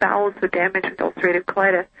my bowels were damaged with ulcerative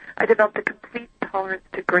colitis. I developed a complete intolerance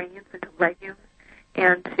to grains and to legumes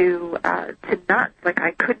and to nuts. Like,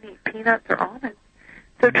 I couldn't eat peanuts or almonds.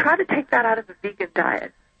 So try to take that out of a vegan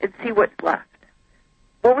diet and see what's left.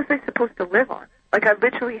 What was I supposed to live on? Like, I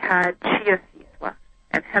literally had chia seeds left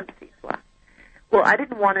and hemp seeds left. Well, I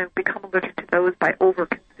didn't want to become allergic to those by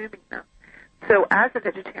over-consuming them. So as a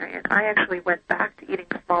vegetarian, I actually went back to eating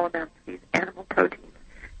small amounts of these animal proteins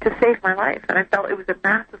to save my life, and I felt it was a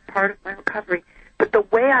massive part of my recovery. But the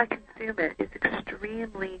way I consume it is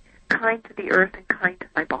extremely kind to the earth and kind to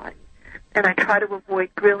my body. And I try to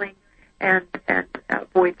avoid grilling and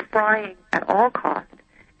avoid frying at all costs,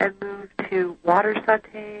 and move to water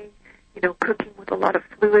sauté, cooking with a lot of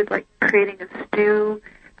fluid, like creating a stew,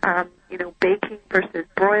 baking versus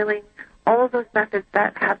broiling, all of those methods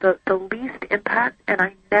that have the least impact, and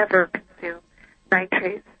I never consume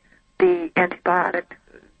nitrates, the antibiotic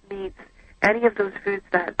meats, any of those foods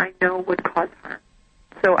that I know would cause harm.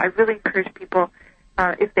 So I really encourage people,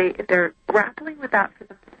 if they're grappling with that for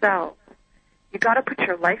themselves, you got to put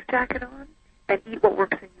your life jacket on and eat what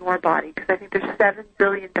works in your body, because I think there's 7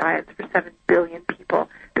 billion diets for 7 billion people.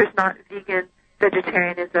 There's not vegan,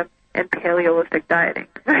 vegetarianism, and paleolithic dieting.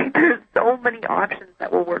 Right? There's so many options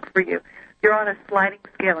that will work for you. You're on a sliding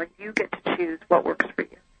scale, and you get to choose what works for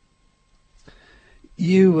you.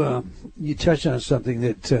 You touched on something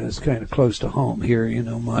that is kind of close to home here.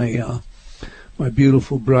 My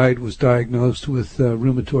beautiful bride was diagnosed with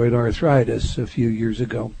rheumatoid arthritis a few years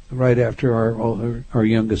ago, right after our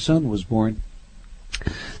youngest son was born.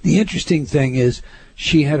 The interesting thing is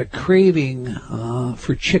she had a craving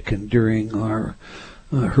for chicken during her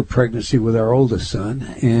pregnancy with our oldest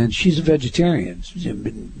son, and she's a vegetarian,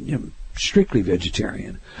 strictly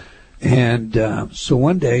vegetarian. And so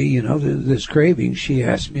one day, this craving, she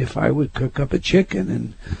asked me if I would cook up a chicken,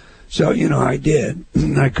 and so, I did.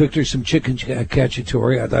 I cooked her some chicken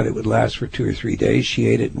cacciatore. I thought it would last for 2 or 3 days. She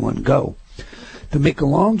ate it in one go. To make a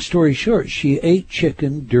long story short, she ate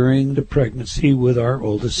chicken during the pregnancy with our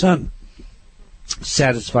oldest son,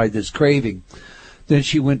 satisfied this craving. Then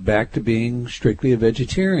she went back to being strictly a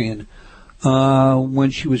vegetarian. When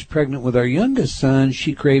she was pregnant with our youngest son,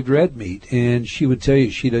 she craved red meat, and she would tell you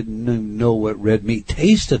she didn't know what red meat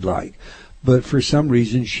tasted like, but for some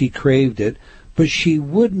reason she craved it. But she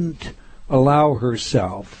wouldn't allow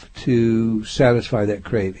herself to satisfy that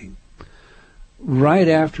craving. Right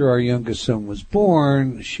after our youngest son was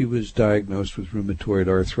born, she was diagnosed with rheumatoid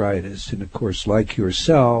arthritis. And, of course, like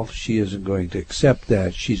yourself, she isn't going to accept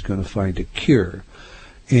that. She's going to find a cure.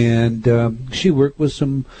 And she worked with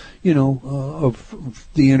some, of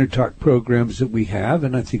the InnerTalk programs that we have,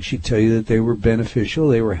 and I think she'd tell you that they were beneficial,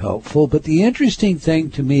 they were helpful. But the interesting thing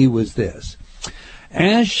to me was this.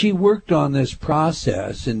 As she worked on this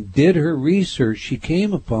process and did her research, she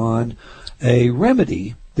came upon a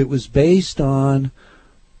remedy that was based on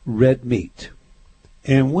red meat.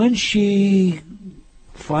 And when she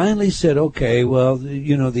finally said, okay, well,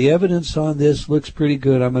 the evidence on this looks pretty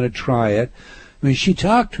good, I'm going to try it. I mean, she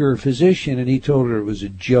talked to her physician, and he told her it was a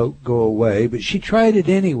joke, go away. But she tried it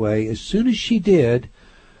anyway. As soon as she did,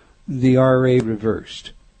 the RA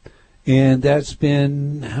reversed. And that's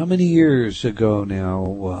been how many years ago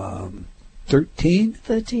now? 13?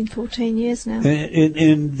 13, 14 years now.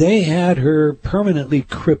 And they had her permanently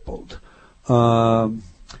crippled. That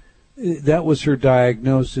was her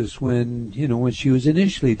diagnosis when she was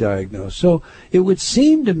initially diagnosed. So it would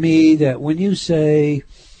seem to me that when you say,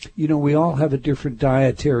 we all have a different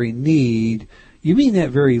dietary need, you mean that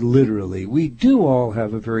very literally. We do all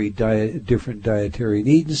have a very different dietary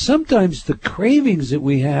need. And sometimes the cravings that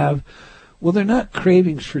we have, well, they're not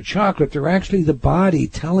cravings for chocolate. They're actually the body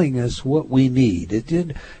telling us what we need.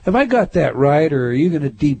 Have I got that right, or are you going to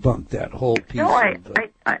debunk that whole piece? No, I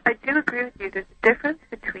do agree with you. There's a difference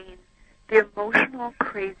between the emotional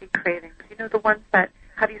crazy cravings. The ones that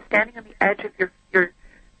have you standing on the edge of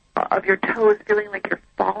your toes, feeling like you're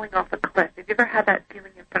falling off a cliff. Have you ever had that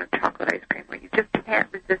feeling in front of chocolate ice cream where you just can't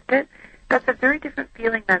resist it? That's a very different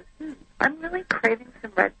feeling than, I'm really craving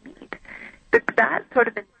some red meat. That sort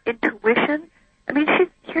of an intuition, I mean,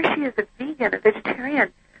 here she is a vegan, a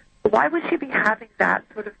vegetarian. Why would she be having that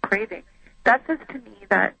sort of craving? That says to me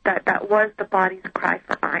that was the body's cry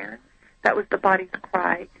for iron. That was the body's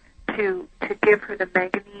cry to give her the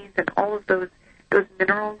manganese and all of those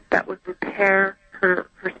minerals that would repair her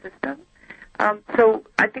system. So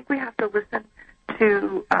I think we have to listen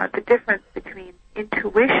to the difference between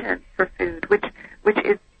intuition for food, which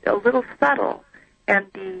is a little subtle, and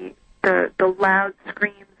the loud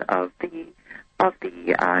screams of the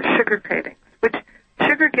sugar cravings, which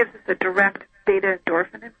sugar gives us a direct beta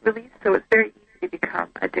endorphin release, so it's very easy to become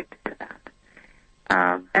addicted to that.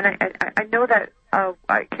 And I know that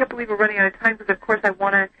I can't believe we're running out of time, because of course I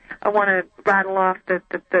want to rattle off the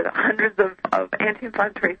hundreds of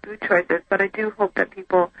anti-inflammatory food choices, but I do hope that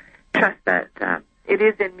people trust that it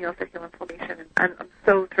is in Meals That Heal Inflammation, and I'm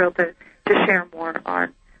so thrilled to share more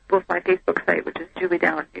on both my Facebook site, which is Julie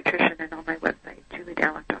Dallek Nutrition, and on my website,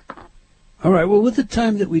 juliedallek.com. All right. Well, with the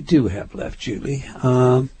time that we do have left, Julie,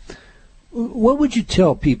 what would you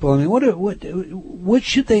tell people? I mean, what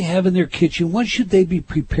should they have in their kitchen? What should they be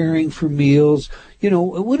preparing for meals?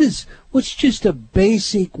 What's just a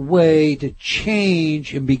basic way to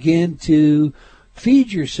change and begin to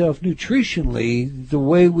feed yourself nutritionally the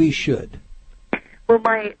way we should? Well,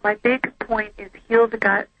 my big point is heal the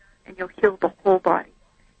gut, and you'll heal the whole body.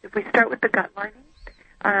 If we start with the gut lining,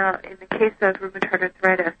 in the case of rheumatoid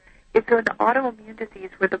arthritis, it's an autoimmune disease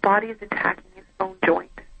where the body is attacking its own joint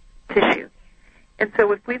tissue. And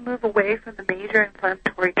so if we move away from the major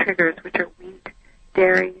inflammatory triggers, which are wheat,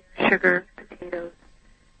 dairy, sugar, potatoes,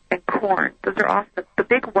 and corn, those are often the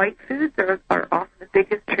big white foods are often the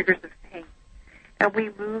biggest triggers of pain. And we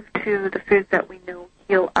move to the foods that we know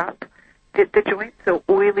heal up the joints, so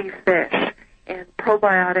oily fish and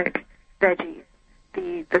probiotic veggies,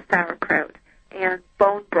 the sauerkraut, and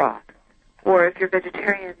bone broth. Or if you're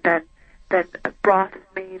vegetarian, then broth is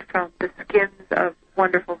made from the skins of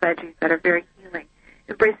wonderful veggies that are very healing.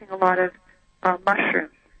 Embracing a lot of mushrooms.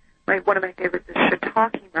 One of my favorites is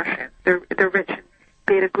shiitake mushrooms. They're rich in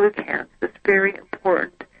beta-glucans, this very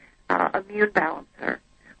important immune balancer.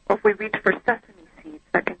 Or if we reach for sesame seeds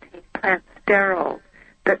that contain plant sterols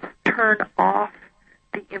that turn off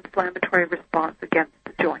the inflammatory response against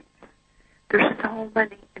the joints. There's so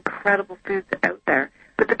many incredible foods out there.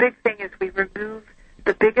 But the big thing is we remove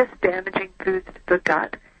the biggest damaging foods to the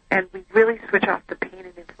gut, and we really switch off the pain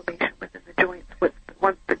and inflammation within the joints.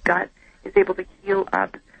 Once the gut is able to heal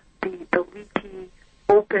up the leaky,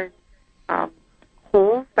 open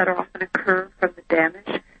holes that are often occur from the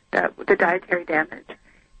damage, the dietary damage.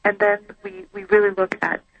 And then we really look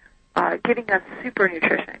at giving us super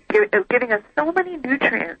nutrition, giving us so many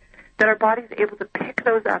nutrients that our body is able to pick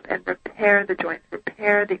those up and repair the joints,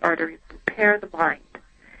 repair the arteries, repair the mind.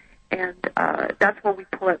 And that's where we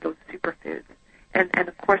pull out those superfoods. And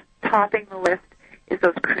of course, topping the list is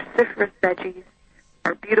those cruciferous veggies,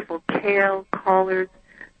 our beautiful kale, collards,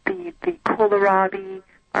 the kohlrabi,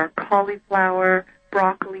 our cauliflower,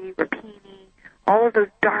 broccoli, rapini, all of those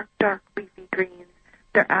dark leafy greens.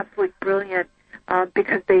 They're absolutely brilliant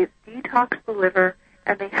because they detox the liver,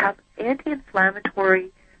 and they have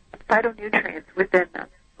anti-inflammatory phytonutrients within them,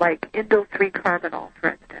 like indole-3-carbinol,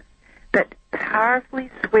 for instance, that powerfully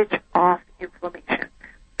switch off inflammation.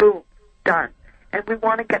 Boom, done. And we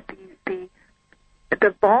want to get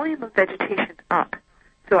the volume of vegetation up.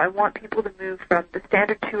 So I want people to move from the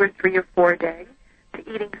standard 2 or 3 or 4 a day to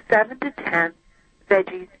eating 7 to 10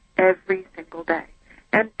 veggies every single day.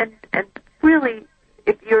 And really,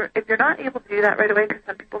 if you're not able to do that right away, because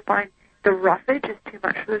some people find the roughage is too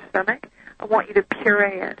much for their stomach, I want you to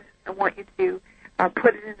puree it. I want you to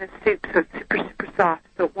put it in a soup so it's super, super soft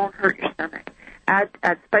so it won't hurt your stomach. Add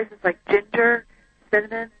spices like ginger,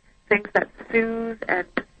 cinnamon, things that soothe and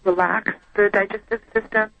relax the digestive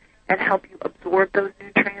system and help you absorb those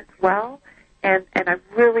nutrients well. And I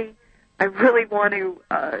really want to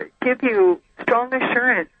give you strong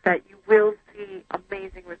assurance that you will see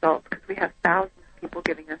amazing results, because we have thousands of people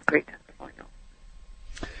giving us great testimonials.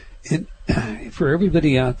 And for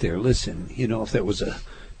everybody out there, listen, if that was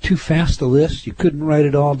too fast a list, you couldn't write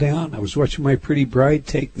it all down. I was watching my pretty bride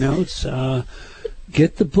take notes.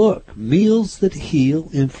 Get the book, Meals That Heal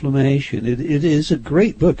Inflammation. It is a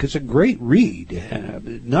great book. It's a great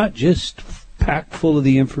read, not just packed full of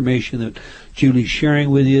the information that Julie's sharing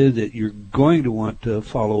with you that you're going to want to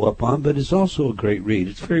follow up on, but it's also a great read.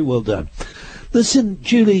 It's very well done. Listen,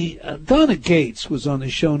 Julie, Donna Gates was on the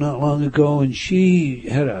show not long ago, and she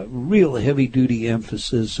had a real heavy-duty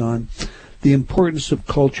emphasis on the importance of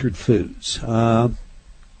cultured foods.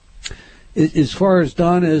 As far as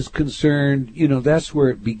Donna is concerned, that's where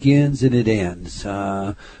it begins and it ends.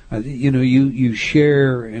 You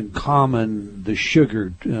share in common the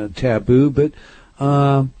sugar taboo, but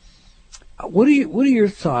what are your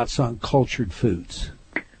thoughts on cultured foods?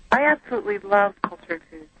 I absolutely love cultured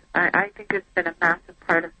foods. I think it's been a massive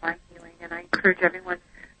part of my healing, and I encourage everyone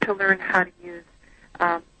to learn how to use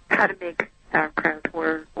how to make sauerkraut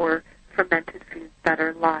or fermented foods that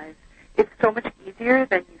are live. It's so much easier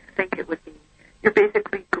than you think it would be. You're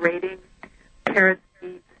basically grating carrots,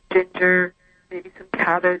 beets, ginger, maybe some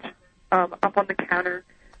cabbage up on the counter,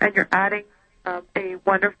 and you're adding a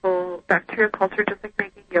wonderful bacterial culture, just like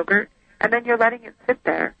making yogurt, and then you're letting it sit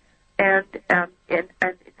there, and it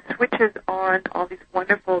switches on all these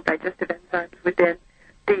wonderful digestive enzymes within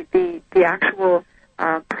the actual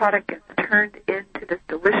product gets turned into this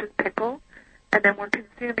delicious pickle, and then we're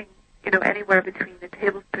consuming anywhere between a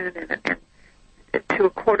tablespoon and to a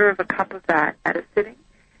quarter of a cup of that at a sitting,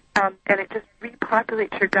 and it just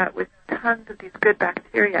repopulates your gut with tons of these good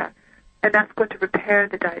bacteria, and that's going to repair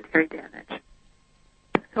the dietary damage.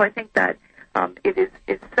 So I think that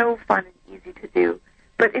it's so fun and easy to do.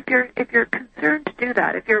 But if you're concerned to do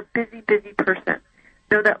that, if you're a busy person,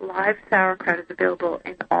 know that live sauerkraut is available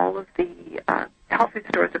in all of the health food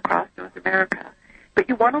stores across North America. But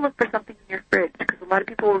you want to look for something in your fridge, because a lot of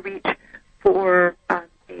people will reach for a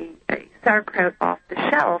sauerkraut off the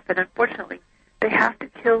shelf, and unfortunately, they have to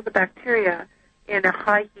kill the bacteria in a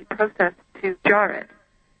high heat process to jar it,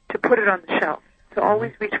 to put it on the shelf. So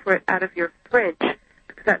always reach for it out of your fridge,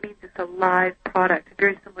 because that means it's a live product,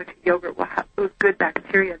 very similar to yogurt, will have those good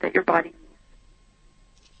bacteria that your body needs.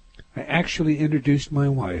 I actually introduced my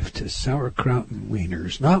wife to sauerkraut and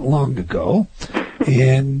wieners not long ago.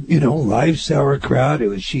 And, live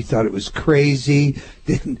sauerkraut, she thought it was crazy.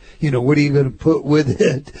 Didn't, what are you going to put with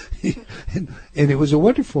it? and it was a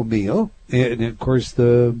wonderful meal. And of course,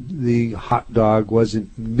 the hot dog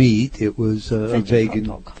wasn't meat. It was a vegan,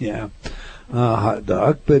 hot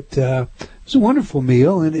dog. But, it was a wonderful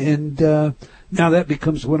meal. And now that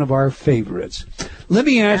becomes one of our favorites. Let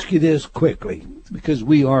me ask you this quickly, because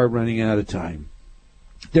we are running out of time.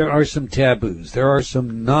 There are some taboos. There are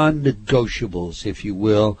some non-negotiables, if you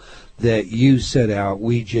will, that you set out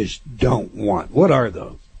we just don't want. What are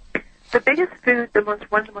those? The biggest food,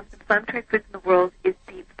 one of the most inflammatory foods in the world, is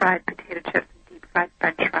deep-fried potato chips and deep-fried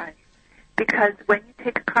French fries. Because when you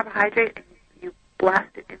take a carbohydrate and you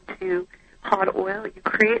blast it into hot oil, you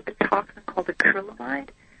create a toxin called acrylamide,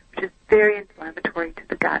 which is very inflammatory to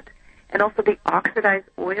the gut. And also the oxidized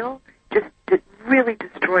oil it really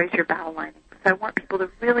destroys your bowel lining. So I want people to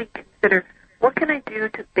really consider, what can I do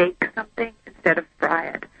to bake something instead of fry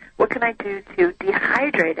it? What can I do to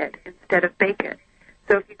dehydrate it instead of bake it?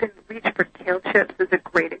 So if you can reach for kale chips is a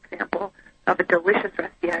great example of a delicious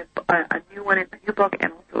recipe. I have a new one in my new book,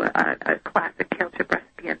 and also a classic kale chip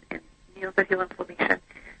recipe in Meals That Heal Inflammation.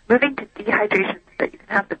 Moving to dehydration so that you can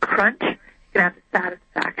have the crunch, you can have the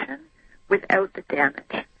satisfaction without the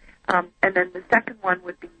damage. And then the second one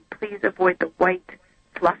would be, please avoid the white,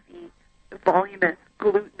 fluffy, voluminous,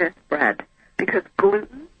 glutinous bread, because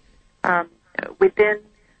gluten within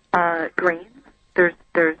grains,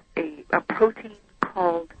 there's a protein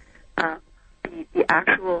called the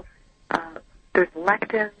actual there's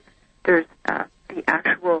lectins, there's the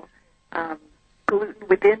actual gluten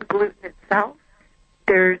within gluten itself.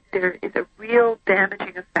 There is a real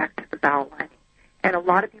damaging effect to the bowel lining, and a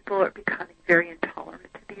lot of people are becoming very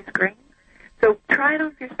intolerant to these grains. So try it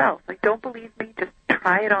on for yourself. Like, don't believe me, just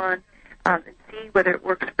try it on and see whether it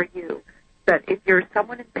works for you. But if you're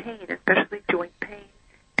someone in pain, especially joint pain,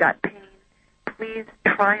 gut pain, please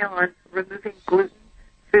try on removing gluten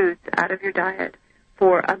foods out of your diet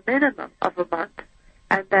for a minimum of a month,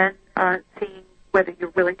 and then seeing whether you're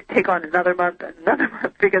willing to take on another month and another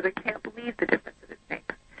month, because I can't believe the difference that it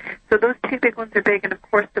makes. So those two big ones are big, and of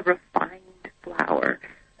course the refined flour,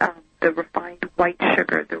 the refined white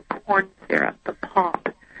sugar, the corn syrup, the pop.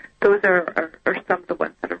 Those are some of the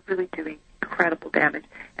ones that are really doing incredible damage.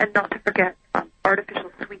 And not to forget artificial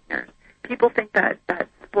sweeteners. People think that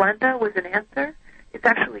Splenda was an answer. It's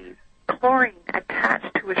actually chlorine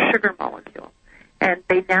attached to a sugar molecule. And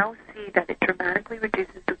they now see that it dramatically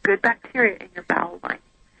reduces the good bacteria in your bowel lining.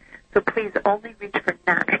 So please only reach for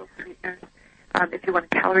natural sweeteners. If you want a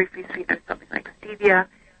calorie-free sweetener, something like stevia.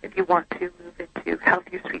 If you want to move into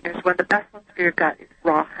healthier sweeteners, one of the best ones for your gut is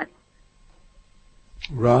raw honey.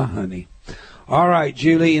 Raw honey. All right,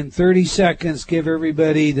 Julie, in 30 seconds, give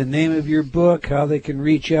everybody the name of your book, how they can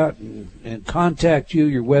reach out and contact you,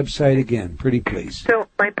 your website again. Pretty please. So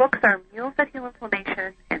my books are Meals That Heal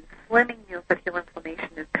Inflammation and Slimming Meals That Heal Inflammation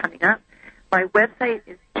is coming up. My website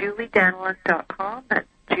is juliedaniluk.com. That's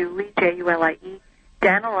Julie, Julie.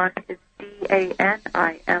 Daniluk is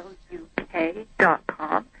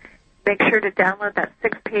DANILUK.com. Make sure to download that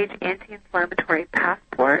 6-page anti-inflammatory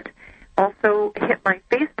passport. Also, hit my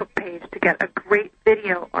Facebook page to get a great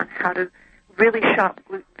video on how to really shop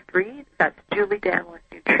gluten-free. That's Julie Daniluk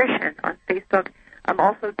Nutrition on Facebook. I'm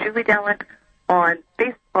also Julie Daniluk on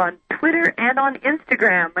Twitter and on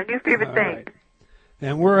Instagram, my new favorite thing. Right.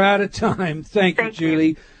 And we're out of time. Thank you,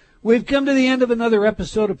 Julie. We've come to the end of another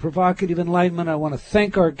episode of Provocative Enlightenment. I want to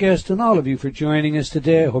thank our guest and all of you for joining us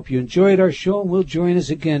today. I hope you enjoyed our show, and will join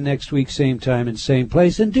us again next week, same time and same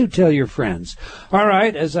place. And do tell your friends. All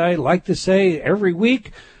right, as I like to say every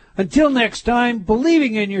week, until next time,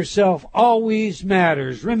 believing in yourself always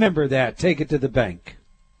matters. Remember that. Take it to the bank.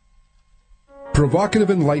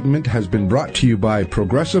 Provocative Enlightenment has been brought to you by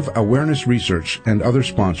Progressive Awareness Research and other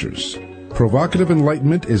sponsors. Provocative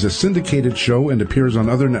Enlightenment is a syndicated show and appears on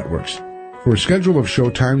other networks. For a schedule of show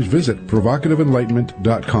times, visit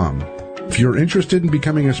provocativeenlightenment.com. If you're interested in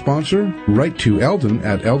becoming a sponsor, write to Eldon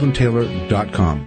at eldontaylor.com.